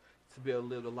class to be able to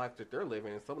live the life that they're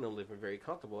living, and some of them living very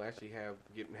comfortable, actually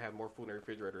have more food in the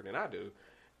refrigerator than I do,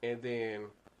 and then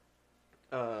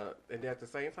at the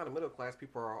same time, the middle class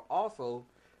people are also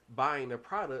buying the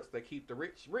products that keep the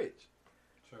rich rich.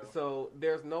 True. So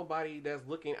there's nobody that's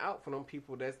looking out for them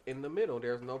people that's in the middle.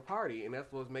 There's no party, and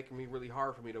that's what's making me really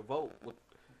hard for me to vote,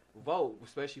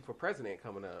 especially for president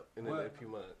coming up in a few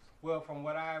months. Well, from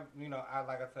what I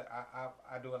like I said,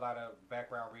 I do a lot of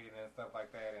background reading and stuff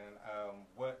like that, and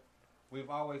what we've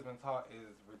always been taught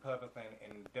is Republican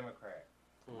and Democrat.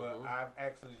 Mm-hmm. But I've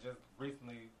actually just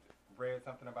recently read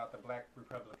something about the Black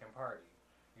Republican Party.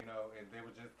 And they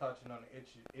were just touching on the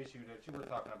issue that you were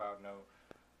talking about.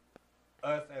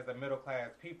 Us as a middle class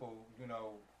people,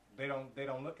 they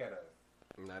don't look at us.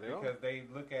 Not at all. Because they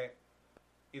look at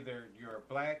either you're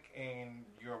black and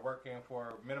you're working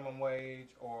for minimum wage,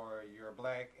 or you're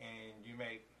black and you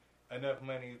make enough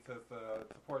money to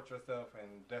support yourself,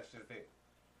 and that's just it.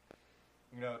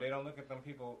 They don't look at them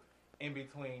people in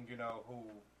between, who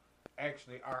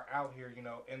actually are out here,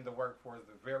 in the workforce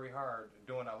very hard,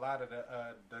 doing a lot of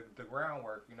the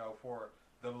groundwork, for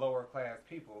the lower class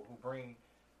people who bring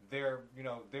their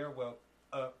wealth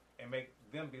up and make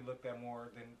them be looked at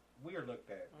more than we are looked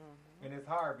at. Mm-hmm. And it's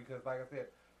hard because, like I said,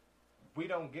 we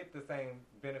don't get the same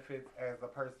benefits as a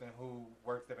person who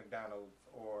works at McDonald's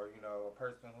or, a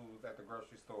person who's at the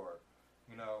grocery store.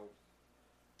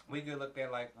 We get looked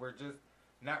at like we're just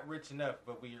not rich enough,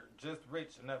 but we're just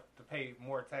rich enough to pay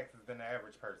more taxes than the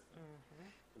average person.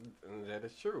 And that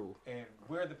is true. And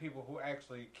we're the people who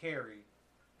actually carry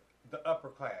the upper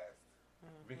class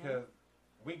because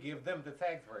we give them the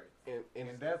tax rates.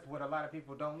 And that's what a lot of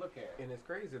people don't look at. And it's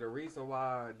crazy. The reason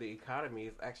why the economy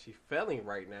is actually failing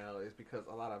right now is because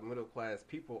a lot of middle class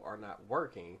people are not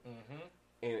working.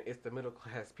 And it's the middle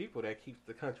class people that keeps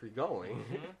the country going.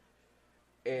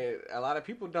 And a lot of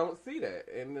people don't see that.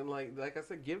 And then, like I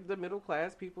said, give the middle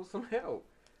class people some help.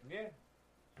 Yeah.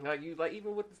 Like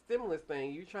even with the stimulus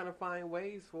thing, you're trying to find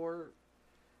ways for,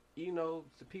 the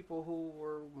people who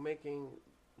were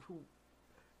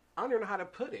I don't even know how to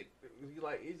put it. It's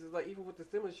just like even with the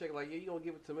stimulus check, like you don't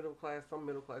give it to middle class. Some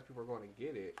middle class people are going to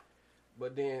get it,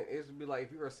 but then it's be like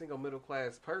if you're a single middle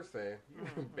class person,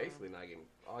 you're basically not getting.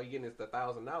 All you're getting is the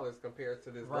 $1,000 compared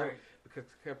to this low, because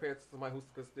compared to somebody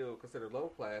who's still considered low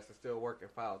class and still work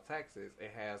and file taxes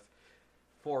and has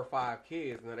 4 or 5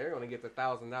 kids, and they're going to get the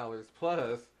 $1,000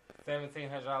 plus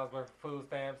 $1,700 worth of food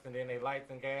stamps, and then their lights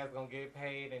and gas gonna get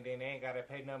paid, and then they ain't gotta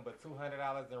pay nothing but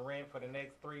 $200 in rent for the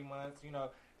next 3 months.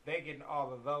 They getting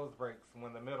all of those breaks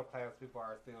when the middle class people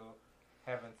are still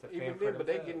having to fend for themselves. But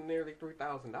they getting nearly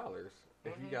 $3,000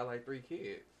 if you got like 3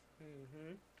 kids.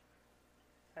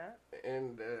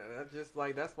 And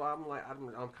that's why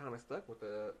I'm kind of stuck with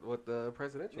the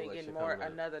presidential election. They getting more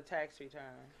another tax return.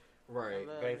 Right,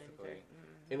 basically.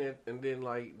 And then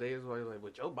like they was always like,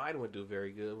 well, Joe Biden would do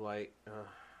very good. Like,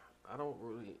 I don't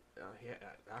really.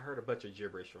 I heard a bunch of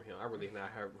gibberish from him. I really not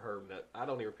heard that. I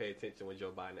don't even pay attention when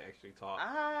Joe Biden actually talks.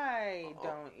 I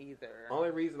don't either. Only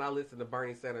reason I listened to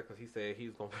Bernie Sanders because he said he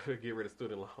was going to get rid of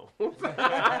student loans.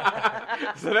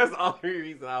 So that's the only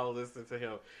reason I will listen to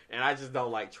him. And I just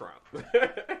don't like Trump.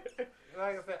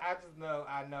 Like I said,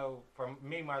 I know from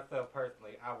me, myself,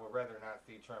 personally, I would rather not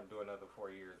see Trump do another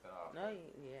 4 years in office. No,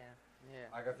 yeah.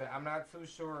 Like I said, I'm not too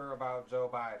sure about Joe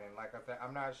Biden. Like I said,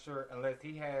 I'm not sure unless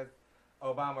he has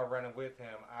Obama running with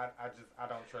him. I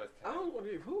don't trust him. I don't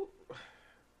wonder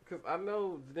because I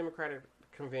know the Democratic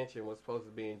convention was supposed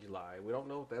to be in July. We don't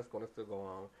know if that's going to still go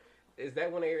on. Is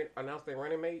that when they announce their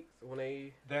running mates?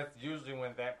 That's usually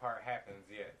when that part happens.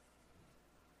 Yes.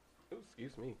 Ooh,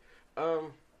 excuse me.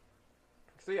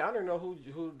 See, I don't know who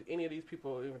any of these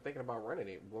people are even thinking about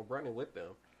running with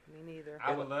them. Me neither.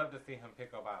 I would love to see him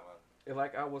pick Obama. And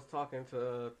like I was talking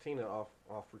to Tina off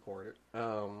recorded,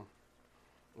 well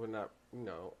not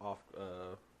off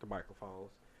the microphones.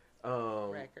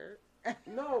 Record.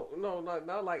 No,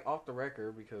 not like off the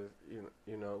record because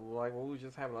like when we were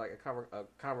just having like a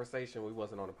conversation, we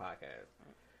wasn't on the podcast,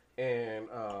 and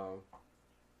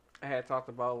I had talked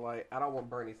about like I don't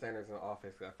want Bernie Sanders in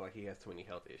office because I feel like he has too many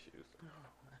health issues.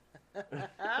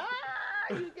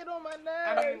 You get on my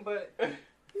nerves. I mean, but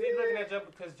see, looking at Joe,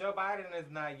 because Joe Biden is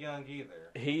not young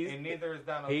either, and neither is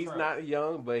Donald Trump. He's not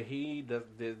young, but he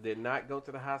did not go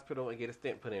to the hospital and get a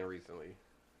stent put in recently.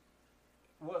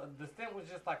 Well, the stent was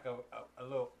just like a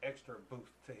little extra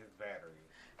boost to his battery.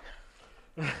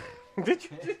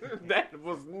 That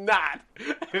was not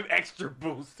an extra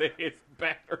boost to his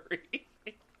battery.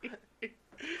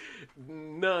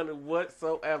 None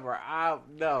whatsoever. I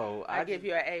give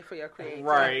you an A for your creativity.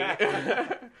 Right.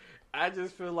 I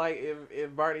just feel like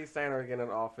if Bernie Sanders get in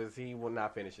office, he will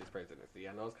not finish his presidency.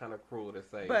 I know it's kind of cruel to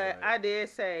say. But I did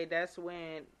say that's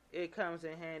when it comes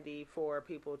in handy for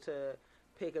people to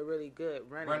pick a really good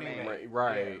running mate.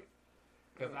 Right.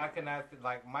 Because I cannot,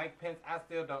 like Mike Pence, I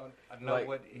still don't know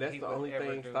what that's he the would only ever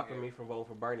thing do stopping here. me from voting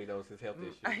for Bernie, though, is his health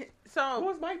issues. So who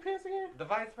was Mike Pence again? The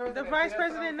vice president. The vice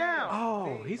president now.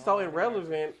 Oh, he's so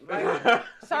irrelevant.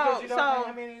 Because you don't pay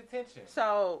him any attention.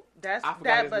 So that's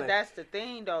that. But that's the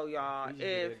thing, though, y'all.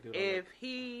 If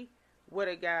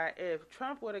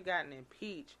Trump would have gotten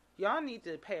impeached, y'all need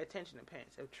to pay attention to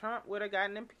Pence. If Trump would have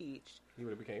gotten impeached, he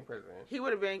would have became president. He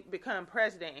would have become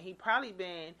president, and he probably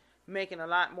been making a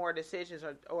lot more decisions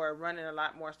or running a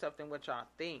lot more stuff than what y'all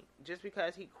think. Just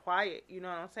because he quiet, you know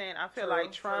what I'm saying? I feel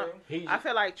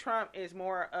like Trump is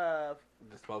more of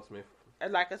the spokesman.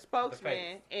 Like a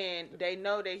spokesman, and they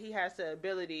know that he has the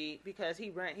ability because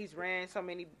he's ran so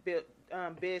many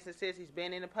businesses. He's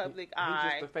been in the public eye.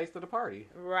 He's just the face of the party,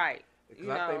 right? Because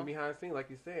I think behind the scenes, like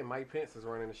you said, Mike Pence is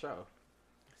running the show.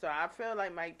 So I feel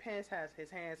like Mike Pence has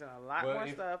his hands in a lot more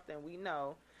stuff than we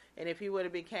know. And if he would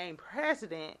have became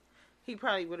president, he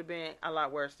probably would have been a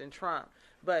lot worse than Trump,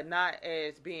 but not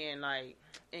as being like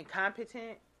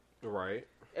incompetent. Right.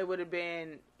 He would have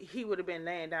been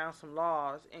laying down some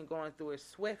laws and going through it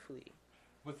swiftly.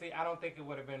 Well, see, I don't think it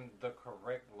would have been the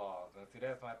correct laws. And see,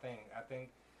 that's my thing.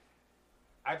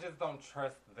 I just don't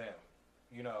trust them.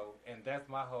 You know, and that's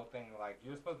my whole thing. Like,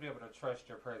 you're supposed to be able to trust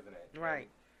your president. Right.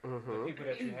 The people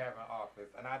that you have in office.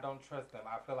 And I don't trust them.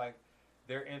 I feel like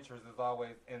their interest is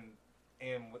always in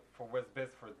for what's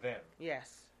best for them.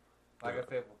 Yes. Like I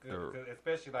said,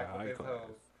 especially like with this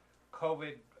whole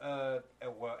COVID,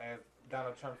 well, as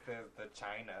Donald Trump says, the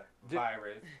China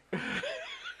virus.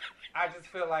 I just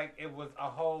feel like it was a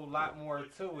whole lot more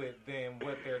to it than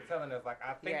what they're telling us. Like,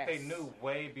 I think they knew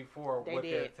way before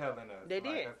they're telling us. They like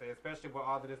did. I said, especially with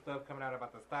all of this stuff coming out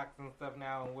about the stocks and stuff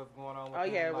now and what's going on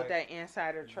with them. Like, with that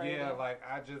insider trading. Yeah, like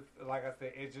I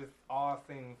said, it just all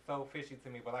seems so fishy to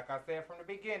me. But like I said from the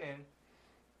beginning,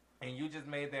 and you just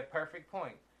made that perfect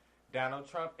point, Donald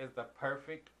Trump is the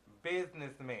perfect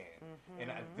businessman.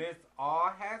 And this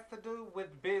all has to do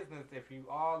with business if you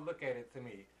all look at it to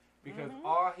me. Because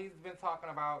all he's been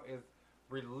talking about is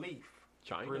relief.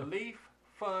 China. Relief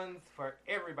funds for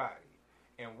everybody.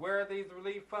 And where are these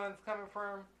relief funds coming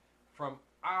from? From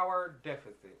our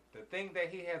deficit. The thing that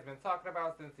he has been talking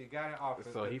about since he got in office.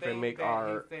 So the he thing can make that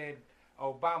he said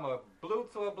Obama blew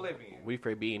to oblivion. We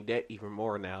for be in debt even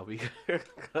more now because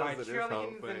by of this trillions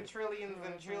whole thing. and trillions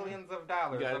and trillions of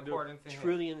dollars, according to him.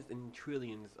 Trillions and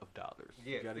trillions of dollars.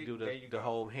 Yeah, you got to see, do the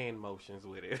whole hand motions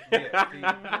with it. Yeah, see, you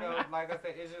know, like I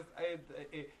said, it's just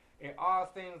it all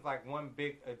seems like one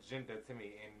big agenda to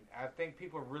me, and I think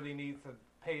people really need to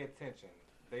pay attention.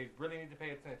 They really need to pay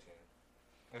attention.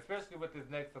 Especially with this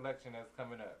next election that's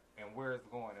coming up, and where it's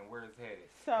going and where it's headed.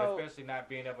 So, especially not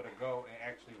being able to go and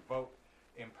actually vote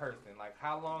in person. Like,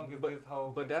 how long is this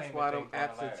whole? But that's why them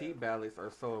absentee ballots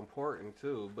are so important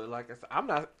too. But like I said, I'm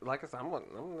not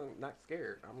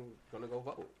scared. I'm gonna go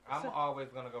vote. I'm always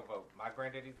gonna go vote. My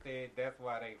granddaddy said that's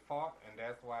why they fought, and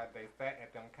that's why they sat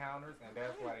at them counters, and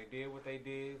that's why they did what they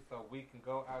did, so we can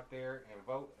go out there and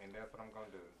vote, and that's what I'm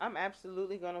gonna do. I'm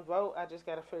absolutely gonna vote. I just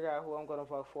gotta figure out who I'm gonna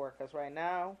vote for, because right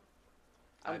now,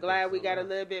 I'm glad we got a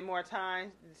little bit more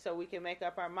time so we can make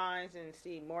up our minds and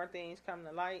see more things come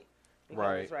to light.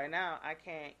 Because right now, I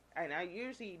can't, and I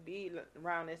usually be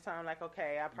around this time like,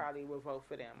 okay, I probably will vote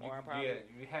for them. Or I probably,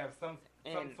 you have some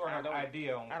sort of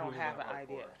idea on who I don't have an vote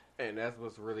idea. For. And that's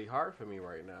what's really hard for me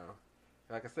right now.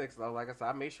 Like I said,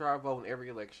 I make sure I vote in every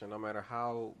election, no matter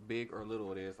how big or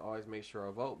little it is. I always make sure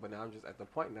I vote. But now I'm just at the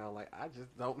point now, like, I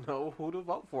just don't know who to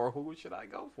vote for. Who should I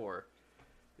go for?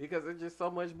 Because there's just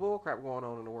so much bullcrap going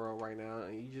on in the world right now,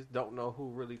 and you just don't know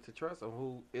who really to trust and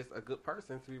who is a good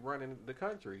person to be running the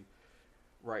country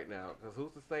right now. Because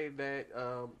who's to say that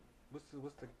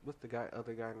what's the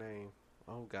other guy name?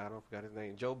 Oh God, I forgot his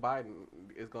name. Joe Biden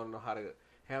is gonna know how to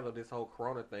handle this whole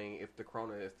corona thing if the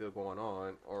corona is still going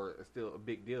on, or it's still a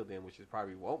big deal then, which it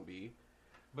probably won't be.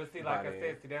 But see, like I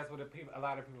said, that's what a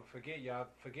lot of people forget. Y'all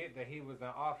forget that he was in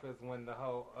office when the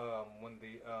whole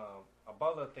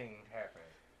Ebola thing happened.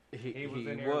 He was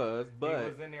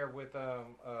in there with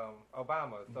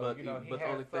Obama. So but the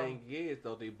only thing is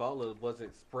though, the Ebola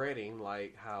wasn't spreading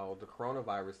like how the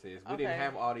coronavirus is. We didn't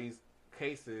have all these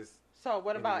cases. So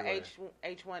what about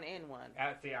H1N1?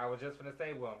 I was just gonna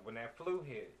say when that flu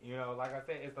hit. Like I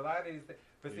said, it's a lot of these.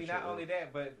 But see, not only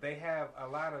that, but they have a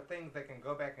lot of things they can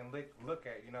go back and look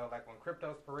at. Like when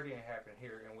Cryptosporidium happened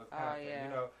here in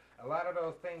Wisconsin. A lot of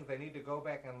those things they need to go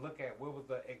back and look at what was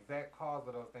the exact cause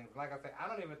of those things. Like I said, I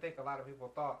don't even think a lot of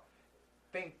people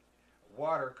think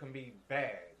water can be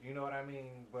bad. You know what I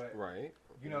mean? But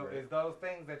it's those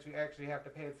things that you actually have to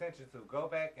pay attention to. Go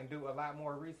back and do a lot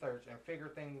more research and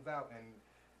figure things out and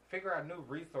figure out new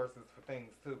resources for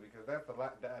things too. Because that's a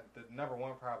lot. The number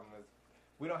one problem is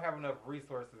we don't have enough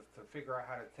resources to figure out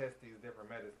how to test these different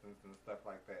medicines and stuff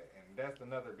like that. And that's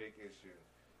another big issue.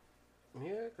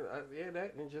 Yeah,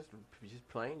 that and just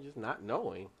plain not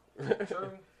knowing.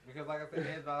 True, because like I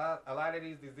said, a lot of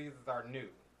these diseases are new,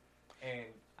 and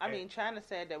I mean, China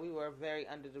said that we were very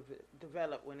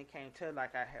underdeveloped when it came to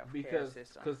like our healthcare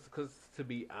system. Because to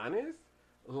be honest,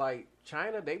 like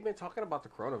China, they've been talking about the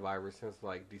coronavirus since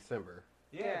like December.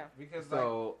 Yeah, because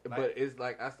but it's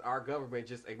like our government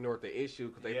just ignored the issue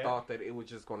because they thought that it was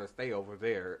just going to stay over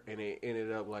there, and it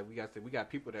ended up like we got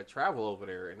people that travel over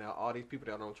there, and now all these people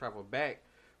that don't travel back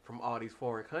from all these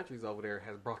foreign countries over there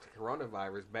has brought the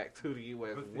coronavirus back to the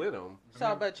U.S. with them.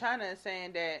 So, but China is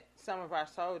saying that some of our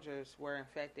soldiers were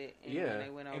infected when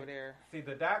they went over there. See,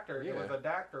 the doctor, it was a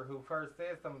doctor who first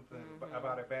said something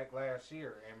about it back last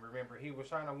year. And remember, he was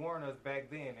trying to warn us back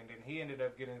then, and then he ended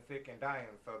up getting sick and dying,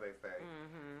 so they say.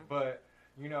 But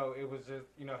You know, it was just,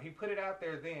 you know, he put it out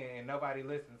there then and nobody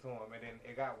listened to him, and then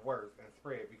it got worse and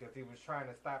spread because he was trying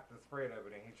to stop the spread of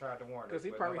it, and he tried to warn us. Because he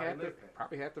but probably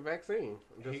nobody had the vaccine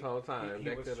this whole time. He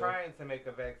was trying to make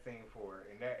a vaccine for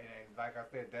it, and like I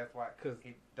said, that's why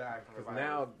he died from the virus.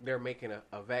 Now they're making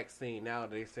a vaccine. Now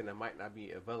they saying it might not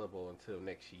be available until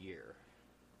next year.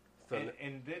 So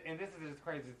and this is just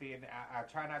crazy. See, and I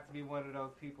try not to be one of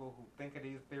those people who think of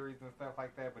these theories and stuff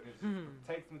like that, but it just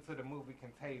takes me to the movie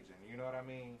Contagion. You know what I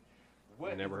mean?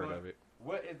 Never heard of it.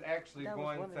 What is actually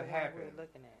going to happen?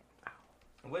 Looking at.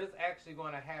 What is actually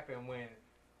going to happen when,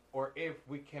 or if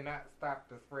we cannot stop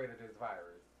the spread of this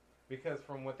virus? Because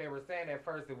from what they were saying at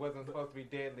first, it wasn't supposed to be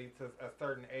deadly to a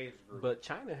certain age group. But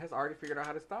China has already figured out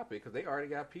how to stop it because they already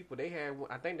got people.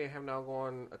 I think they have now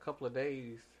gone a couple of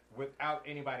days without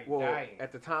anybody dying.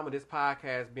 At the time of this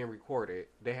podcast being recorded,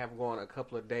 they have gone a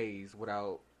couple of days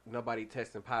without nobody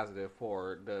testing positive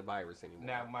for the virus anymore.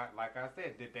 Now, like I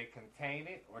said, did they contain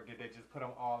it, or did they just put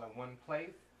them all in one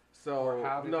place? So or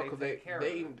how did they take care of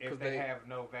it if they have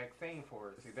no vaccine for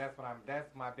it? See, that's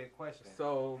my big question.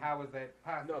 So how is that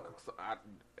possible?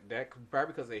 No,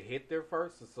 probably because they hit there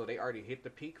first, so they already hit the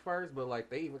peak first. But like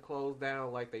they even closed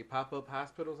down like they pop up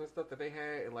hospitals and stuff that they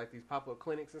had, and like these pop up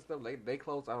clinics and stuff. They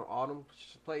closed down all them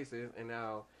places, and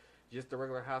now just the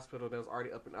regular hospital that was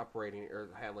already up and operating or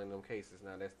handling them cases.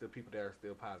 Now there's still people that are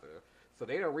still positive, so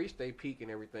they don't reach their peak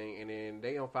and everything, and then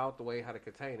they don't found the way how to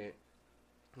contain it.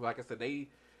 Like I said, they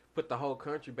put the whole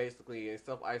country basically in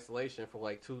self-isolation for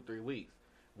like 2-3 weeks,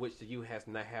 which the U have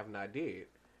not did.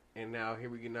 And now here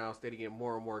we go now steady getting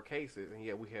more and more cases, and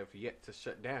yet we have yet to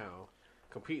shut down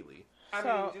completely. I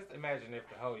mean, just imagine if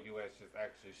the whole U.S. just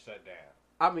actually shut down.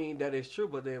 I mean, that is true,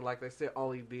 but then like they said,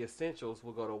 only the essentials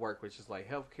will go to work, which is like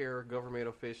healthcare, government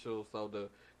officials, so the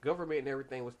government and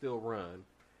everything will still run.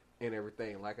 And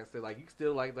everything, like I said, like you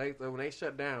still like when they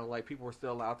shut down, like people were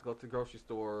still allowed to go to grocery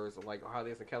stores, like how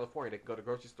it is in California. They can go to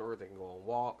grocery stores, they can go on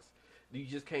walks. You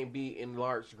just can't be in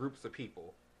large groups of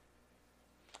people.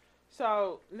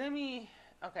 So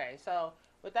So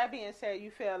with that being said,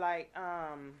 you feel like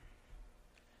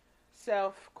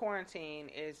self quarantine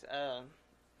is a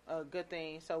good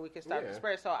thing, so we can stop the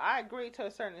spread. So I agree to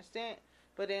a certain extent.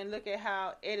 But then look at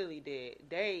how Italy did.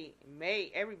 They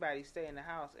made everybody stay in the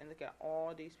house, and look at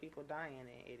all these people dying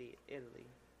in Italy.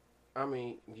 I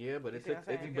mean, yeah, but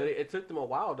it took them a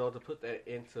while though to put that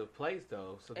into place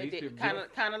though. So these people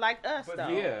kind of like us though.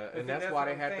 Yeah, and that's why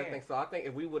they had to think. So I think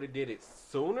if we would have did it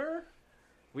sooner,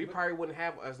 we probably wouldn't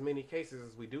have as many cases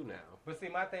as we do now. But see,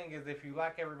 my thing is, if you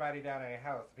lock everybody down in their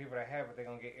house, the people that have it, they're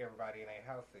gonna get everybody in their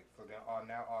house sick. So then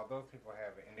all those people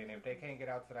have it, and then if they can't get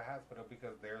out to the hospital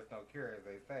because there's no cure, as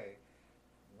they say,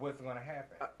 what's gonna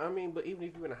happen? I mean, but even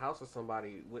if you're in a house with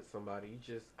somebody, you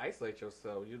just isolate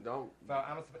yourself. You don't. So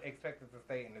I'm expected to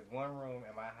stay in this one room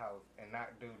in my house and not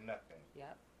do nothing.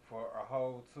 Yep. For a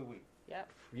whole 2 weeks. Yep.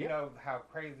 You know how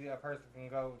crazy a person can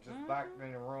go just locked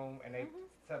in a room and they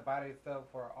by themselves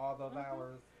for all those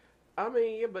hours. I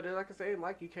mean, yeah, but like I said,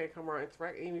 like you can't come around and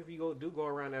interact. Even if you go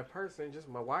around that person, just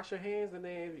wash your hands and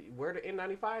then wear the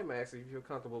N95 mask if you feel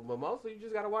comfortable. But mostly, you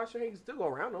just gotta wash your hands. You still go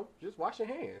around them. Just wash your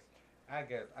hands. I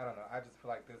guess I don't know. I just feel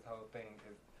like this whole thing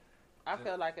is. I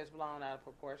feel like it's blown out of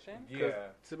proportion. Yeah.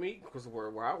 To me, because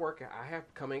where I work, I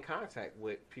have come in contact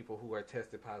with people who are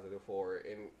tested positive for it,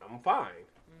 and I'm fine.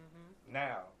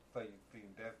 Now, so you see,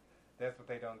 that's what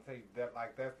they don't tell you. That's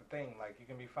the thing. Like you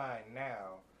can be fine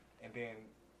now, and then.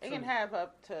 It can have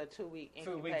up to a 2-week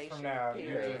incubation 2 weeks from now,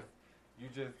 period. you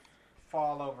just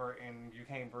fall over and you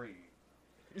can't breathe.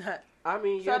 I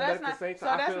mean, yeah, but at the same time, so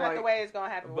that's not the way it's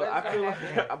gonna happen. But I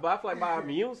feel like my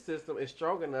immune system is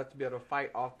strong enough to be able to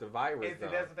fight off the virus.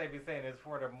 That's what they be saying. It's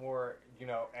for the more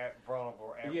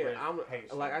vulnerable, at risk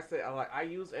patients. Like I said, I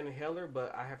use an inhaler,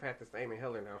 but I have had the same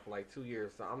inhaler now for like 2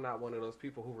 years. So I'm not one of those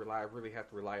people who really have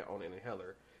to rely on an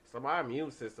inhaler. So my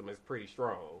immune system is pretty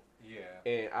strong. Yeah.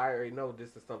 And I already know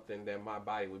this is something that my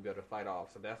body would be able to fight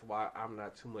off. So that's why I'm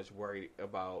not too much worried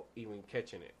about even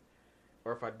catching it.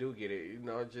 Or if I do get it,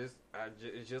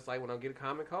 it's just like when I get a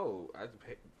common cold. I just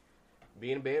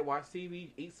be in bed, watch TV,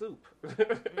 eat soup. Which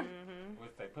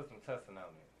they put some tussin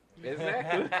on it.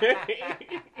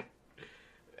 Exactly.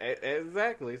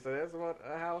 Exactly. So that's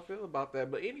how I feel about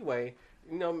that. But anyway,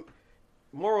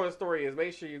 moral of the story is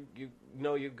make sure you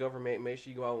know your government. Make sure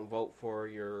you go out and vote for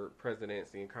your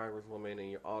presidents and your congresswomen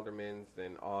and your aldermen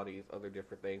and all these other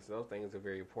different things. So those things are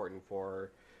very important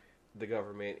for the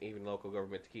government, even local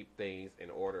government, to keep things in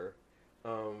order.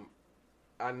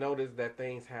 I noticed that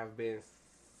things have been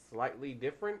slightly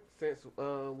different since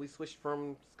we switched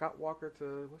from Scott Walker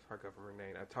to what's her government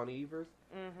name? Tony Evers.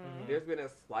 Mm-hmm. There's been a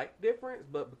slight difference,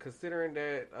 but considering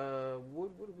that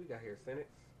what do we got here? Senates.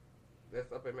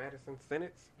 That's up in Madison.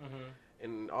 Senates.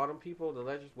 And all them people,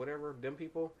 the whatever, them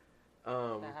people. The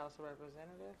House of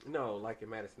Representatives? No, like in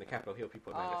Madison, the Capitol Hill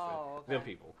people in Madison. Okay. Them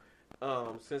people.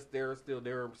 Since they're still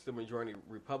majority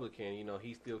Republican, you know,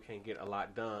 he still can't get a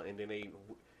lot done, and then they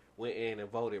went in and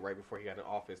voted right before he got in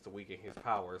office to weaken his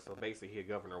power. So basically, he's a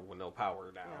governor with no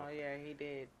power now. Oh yeah, he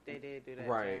did. They did do that.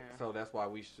 Right. Yeah. So that's why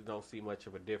we don't see much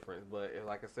of a difference. But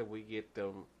like I said, we get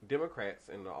them Democrats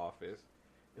in the office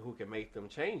who can make them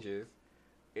changes.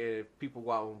 If people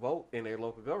go out and vote in their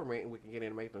local government, and we can get in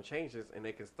and make them changes, and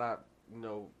they can stop,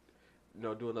 do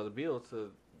another bill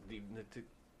to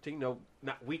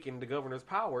not weaken the governor's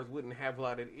powers, wouldn't have a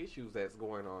lot of the issues that's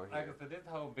going on here. Like I said, this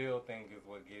whole bill thing is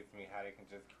what gets me, how they can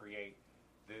just create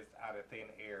this out of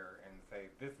thin air and say,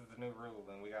 this is the new rule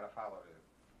and we got to follow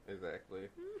this.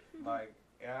 Exactly. Like,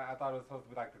 I thought it was supposed to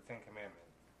be like the 10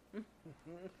 Commandments.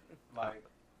 Like,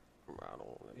 I don't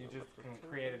know. you just can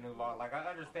create a new law. Like, I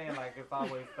understand, like, it's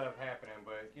always stuff happening,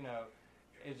 but,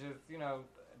 it's just,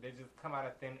 they just come out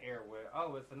of thin air with,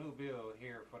 oh, it's a new bill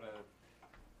here for the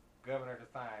governor to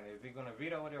sign. Is he going to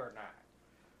veto it or not?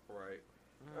 Right.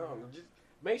 Just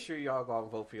make sure y'all go out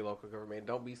and vote for your local government.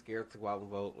 Don't be scared to go out and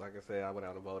vote. Like I said, I went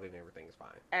out and voted and everything's fine.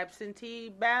 Absentee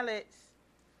ballots.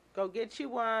 Go get you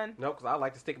one. No, because I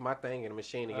like to stick my thing in the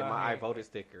machine and get my I voted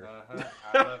sticker.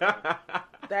 I love it.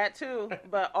 That too.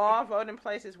 But all voting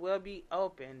places will be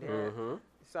open. Mm-hmm.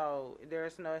 So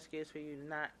there's no excuse for you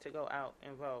not to go out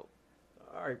and vote.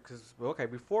 All right,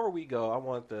 before we go, I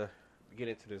want to get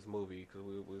into this movie because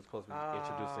we were supposed to be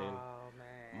introducing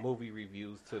movie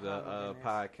reviews to the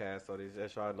podcast. So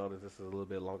as y'all notice, this is a little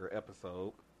bit longer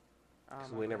episode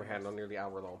because we never had no nearly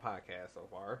hour-long podcast so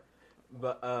far.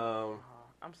 But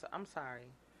I'm sorry.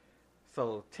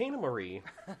 So Tina Marie,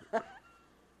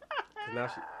 now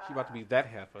she about to be that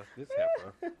heifer, this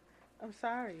heifer. I'm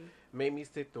sorry. Made me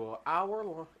sit through an hour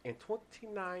long and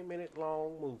 29-minute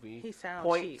long movie. He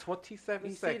sounds cheap.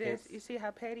 27 seconds. You see how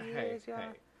petty he is, y'all?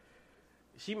 Hey.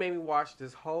 She made me watch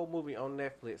this whole movie on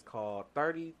Netflix called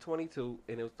 3022,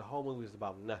 and the whole movie was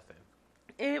about nothing.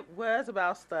 It was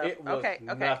about stuff. It was nothing.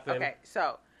 Okay.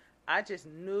 So I just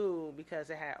knew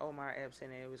because it had Omar Epps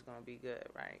in it, it was gonna be good,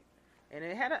 right? And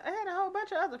it had a whole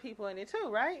bunch of other people in it too,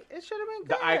 right? It should have been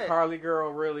good. The iCarly girl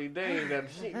really did.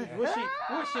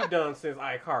 What's she done since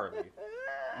iCarly?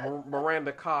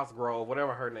 Miranda Cosgrove,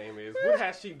 whatever her name is. What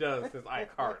has she done since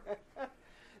iCarly?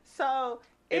 So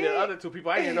and the other two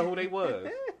people, I didn't know who they was.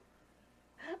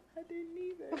 I didn't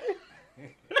either.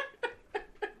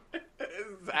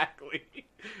 Exactly.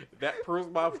 That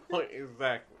proves my point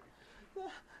exactly.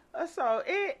 So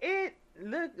it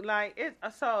looked like it.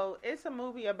 So it's a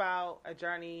movie about a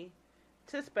journey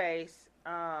to space.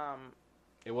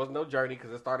 It wasn't no journey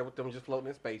because it started with them just floating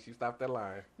in space. You stopped that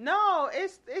line. No,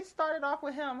 it started off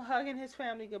with him hugging his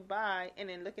family goodbye and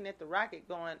then looking at the rocket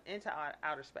going into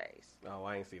outer space. Oh,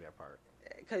 I ain't see that part.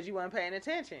 Because you weren't paying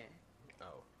attention.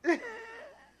 Oh. Because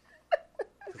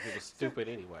it was stupid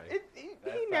anyway.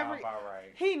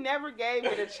 He never gave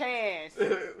it a chance.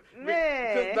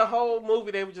 Man. Because the whole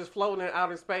movie, they were just floating in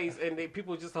outer space and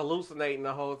people just hallucinating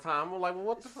the whole time. I'm like, well,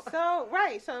 what the fuck? So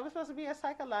it was supposed to be a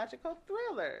psychological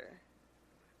thriller.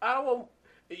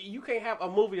 You can't have a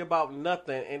movie about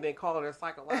nothing and then call it a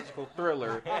psychological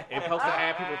thriller and supposed to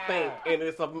have people think and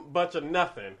it's a bunch of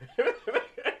nothing.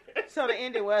 So the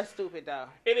ending was stupid, though.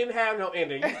 It didn't have no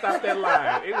ending. You stopped that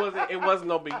line. It wasn't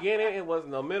no beginning. It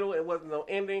wasn't no middle. It wasn't no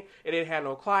ending. It didn't have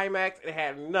no climax. It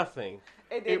had nothing.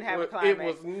 It didn't have a climax. It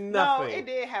was nothing. No, it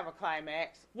did have a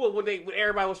climax. Well, when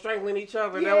everybody was strangling each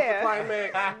other, that was the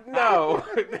climax. No,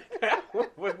 no. That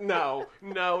was a climax.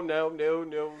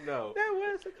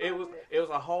 It was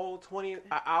a whole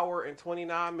hour and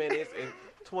 29 minutes and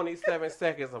 27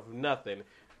 seconds of nothing.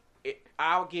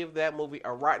 I'll give that movie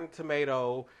a Rotten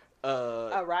Tomato.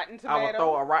 A Rotten Tomato. I would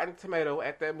throw a Rotten Tomato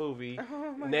at that movie.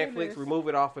 Oh, my Netflix, goodness. remove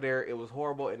it off of there. It was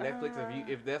horrible. And Netflix,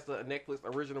 if that's a Netflix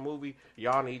original movie,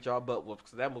 y'all need y'all butt whooped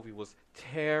because that movie was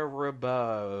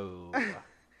terrible.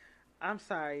 I'm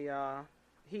sorry, y'all.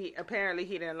 He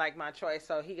didn't like my choice,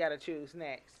 so he got to choose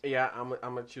next. Yeah, I'm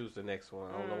gonna choose the next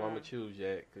one. I don't know what I'm gonna choose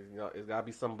yet because it's gotta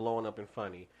be something blowing up and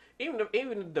funny. Even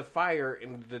the fire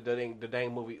in the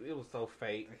dang movie, it was so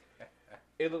fake.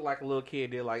 It looked like a little kid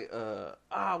did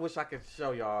I wish I could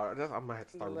show y'all. I might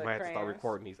have to start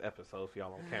recording these episodes for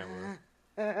y'all on camera.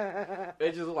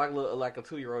 It just looked like a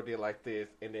 2-year-old did like this,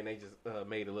 and then they just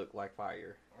made it look like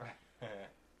fire.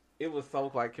 It was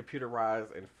so like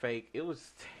computerized and fake. It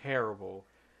was terrible.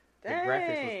 The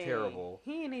graphics was terrible.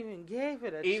 He ain't even gave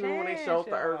it a even chance. When they showed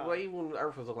the Earth, well, even when the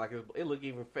Earth was looked like it looked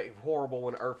even horrible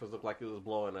when the Earth was looked like it was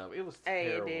blowing up. It was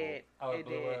terrible. It did. Oh, it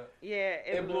blew did. up? Yeah,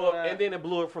 it blew up, and then it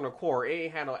blew up from the core. It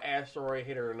ain't had no asteroid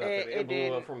hit or nothing. It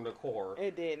blew up from the core.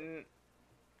 It didn't.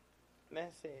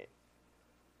 That's it.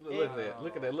 Look at that.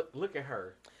 Look at that. Look at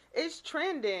her. It's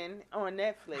trending on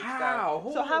Netflix. How?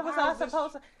 So how was I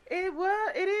supposed to? It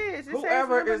was. It is. It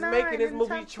Whoever is making this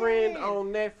movie trend on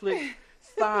Netflix,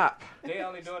 stop. They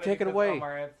only doing it Take it because away.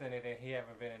 Omar Epps in it, and he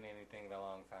haven't been in anything in a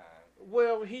long time.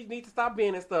 Well, he needs to stop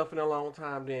being in stuff in a long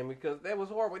time then, because that was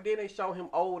horrible. Then they show him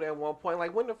old at one point.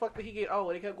 Like, when the fuck did he get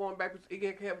old? He kept going back. He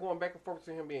kept going back and forth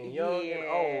to him being young and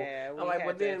old. I'm like,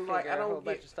 but then like I don't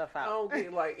get stuff out. I don't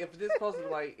get like if this supposed to be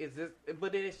like is this?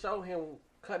 But then it showed him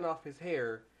cutting off his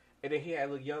hair, and then he had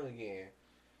to look young again.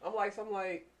 I'm like,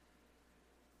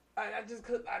 I just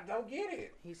could. I don't get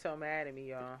it. He's so mad at me,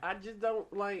 y'all. I just don't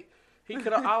like. He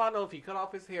could. All I know, if he cut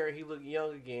off his hair, he looked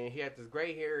young again. He had this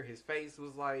gray hair. His face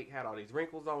was like had all these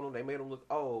wrinkles on him. They made him look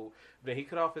old. Then he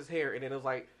cut off his hair, and then it was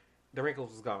like the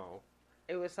wrinkles was gone.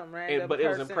 It was some random. But person.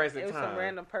 it was in present time. It was some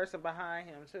random person behind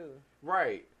him too.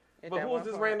 Right. But who was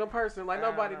this random person? Like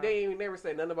nobody. They ain't never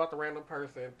said nothing about the random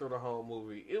person through the whole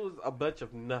movie. It was a bunch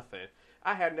of nothing.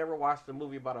 I had never watched a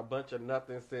movie about a bunch of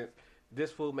nothing since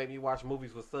this fool made me watch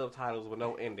movies with subtitles with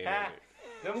no ending in it.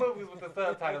 The movies with the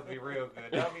subtitles be real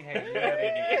good. Don't be hating.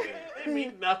 It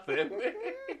mean nothing.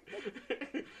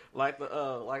 Like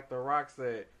the Rock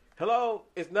said, "Hello,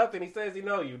 it's nothing." He says he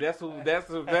know you. That's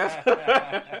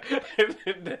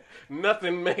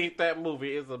nothing made that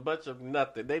movie. It's a bunch of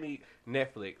nothing. They need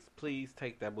Netflix. Please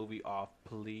take that movie off.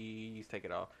 Please take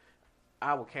it off.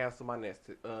 I will cancel my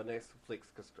Netflix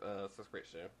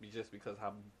subscription just because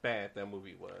how bad that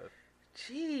movie was.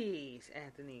 Jeez,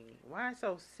 Anthony, why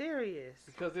so serious?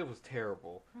 Because it was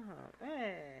terrible. Oh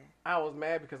man, I was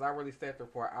mad because I really sat there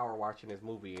for an hour watching this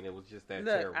movie and it was just that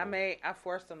terrible. I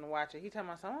forced him to watch it. He told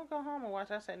me, "I want to go home and watch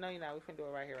it." I said, "No, you're not. We can do it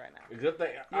right here, right now." Good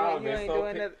thing I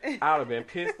would have been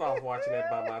pissed off watching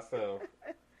that by myself.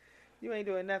 You ain't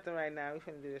doing nothing right now. We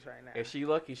finna do this right now. And she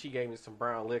lucky she gave me some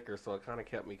brown liquor, so it kind of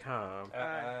kept me calm.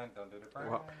 Don't do the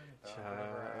brown.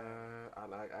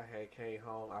 I had came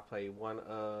home. I played one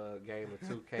game of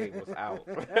 2K was out.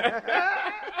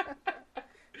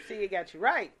 See, it got you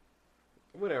right.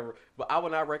 Whatever, but I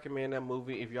would not recommend that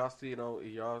movie. If y'all see it on,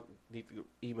 y'all need to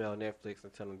email Netflix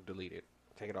and tell them to delete it,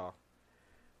 take it off.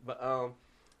 But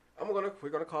we're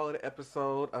gonna call it an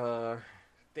episode.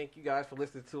 Thank you guys for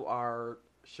listening to our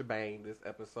shebang this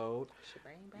episode.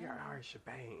 Shebang, bang. Yeah, our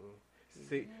shebang.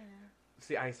 See,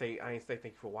 I ain't say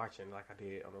thank you for watching like I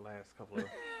did on the last couple of.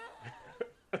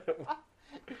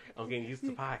 I'm getting used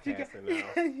to podcasting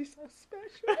now. You're so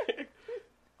special.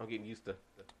 I'm getting used to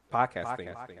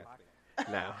podcasting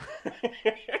now.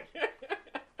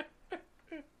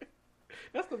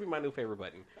 That's gonna be my new favorite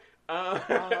button.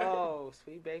 Oh,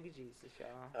 sweet baby Jesus,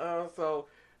 y'all. So,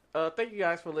 thank you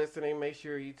guys for listening. Make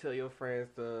sure you tell your friends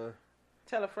to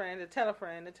tell a friend to tell a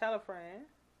friend to tell a friend.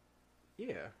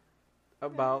 Yeah,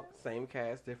 about Same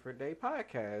Cast Different Day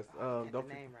podcast. Don't get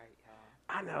the name right, y'all.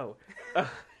 I know.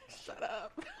 Shut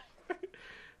up.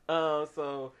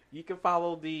 So you can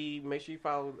make sure you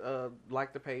follow,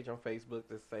 like the page on Facebook,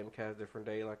 the Same Cast Different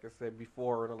Day. Like I said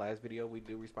before in the last video, we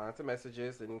do respond to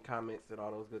messages and comments and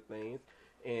all those good things.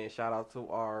 And shout out to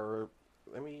our,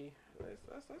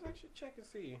 let's actually check and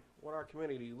see what our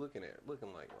community is looking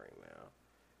like right now.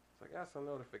 So I got some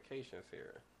notifications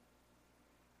here.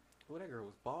 Who that girl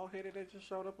was bald headed that just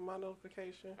showed up in my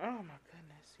notification? Oh my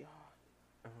goodness, y'all.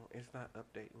 It's not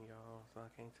updating, y'all, so I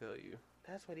can't tell you.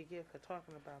 That's what he get for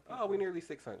talking about people. Oh, we're nearly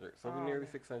 600. So we're nearly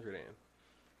 600 in.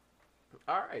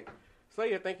 All right. So,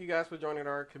 yeah, thank you guys for joining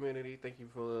our community. Thank you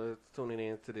for tuning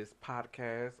in to this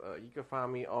podcast. You can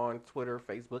find me on Twitter,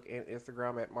 Facebook, and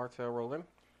Instagram at Martell Rowland.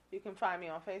 You can find me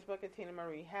on Facebook at Tina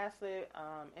Marie Haslett,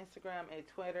 Instagram at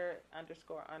Twitter __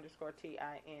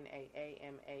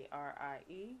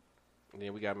 TINAAMARIE. And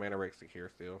then we got Manorexic here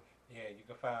still. Yeah, you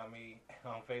can find me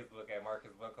on Facebook at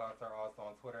Marcus Buckhalter, also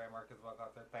on Twitter at Marcus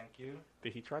Buckhalter. Thank you.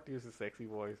 Did he try to use a sexy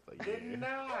voice? Like, Did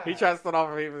not. He tried to start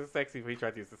off with sexy, but he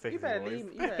tried to use the sexy voice. You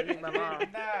better leave my mom. You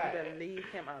better leave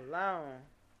him alone.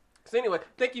 So anyway,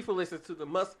 thank you for listening to the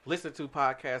Must Listen To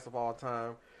podcast of all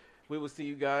time. We will see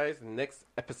you guys next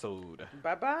episode.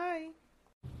 Bye-bye.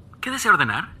 ¿Qué desea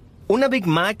ordenar? Una Big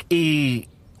Mac y...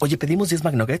 Oye, ¿pedimos 10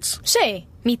 McNuggets? Sí.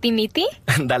 ¿Miti-miti?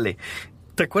 Dale.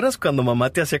 ¿Te acuerdas cuando mamá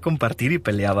te hacía compartir y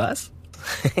peleabas?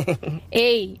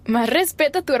 Ey, más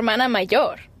respeta a tu hermana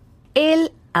mayor.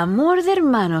 El amor de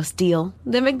hermanos deal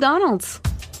de McDonald's.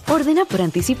 Ordena por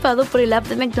anticipado por el app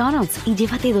de McDonald's y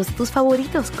llévate 2 de tus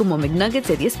favoritos como McNuggets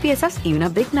de 10 piezas y una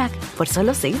Big Mac por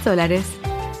solo $6.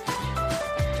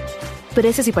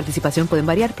 Precios y participación pueden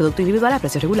variar. Producto individual a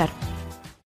precio regular.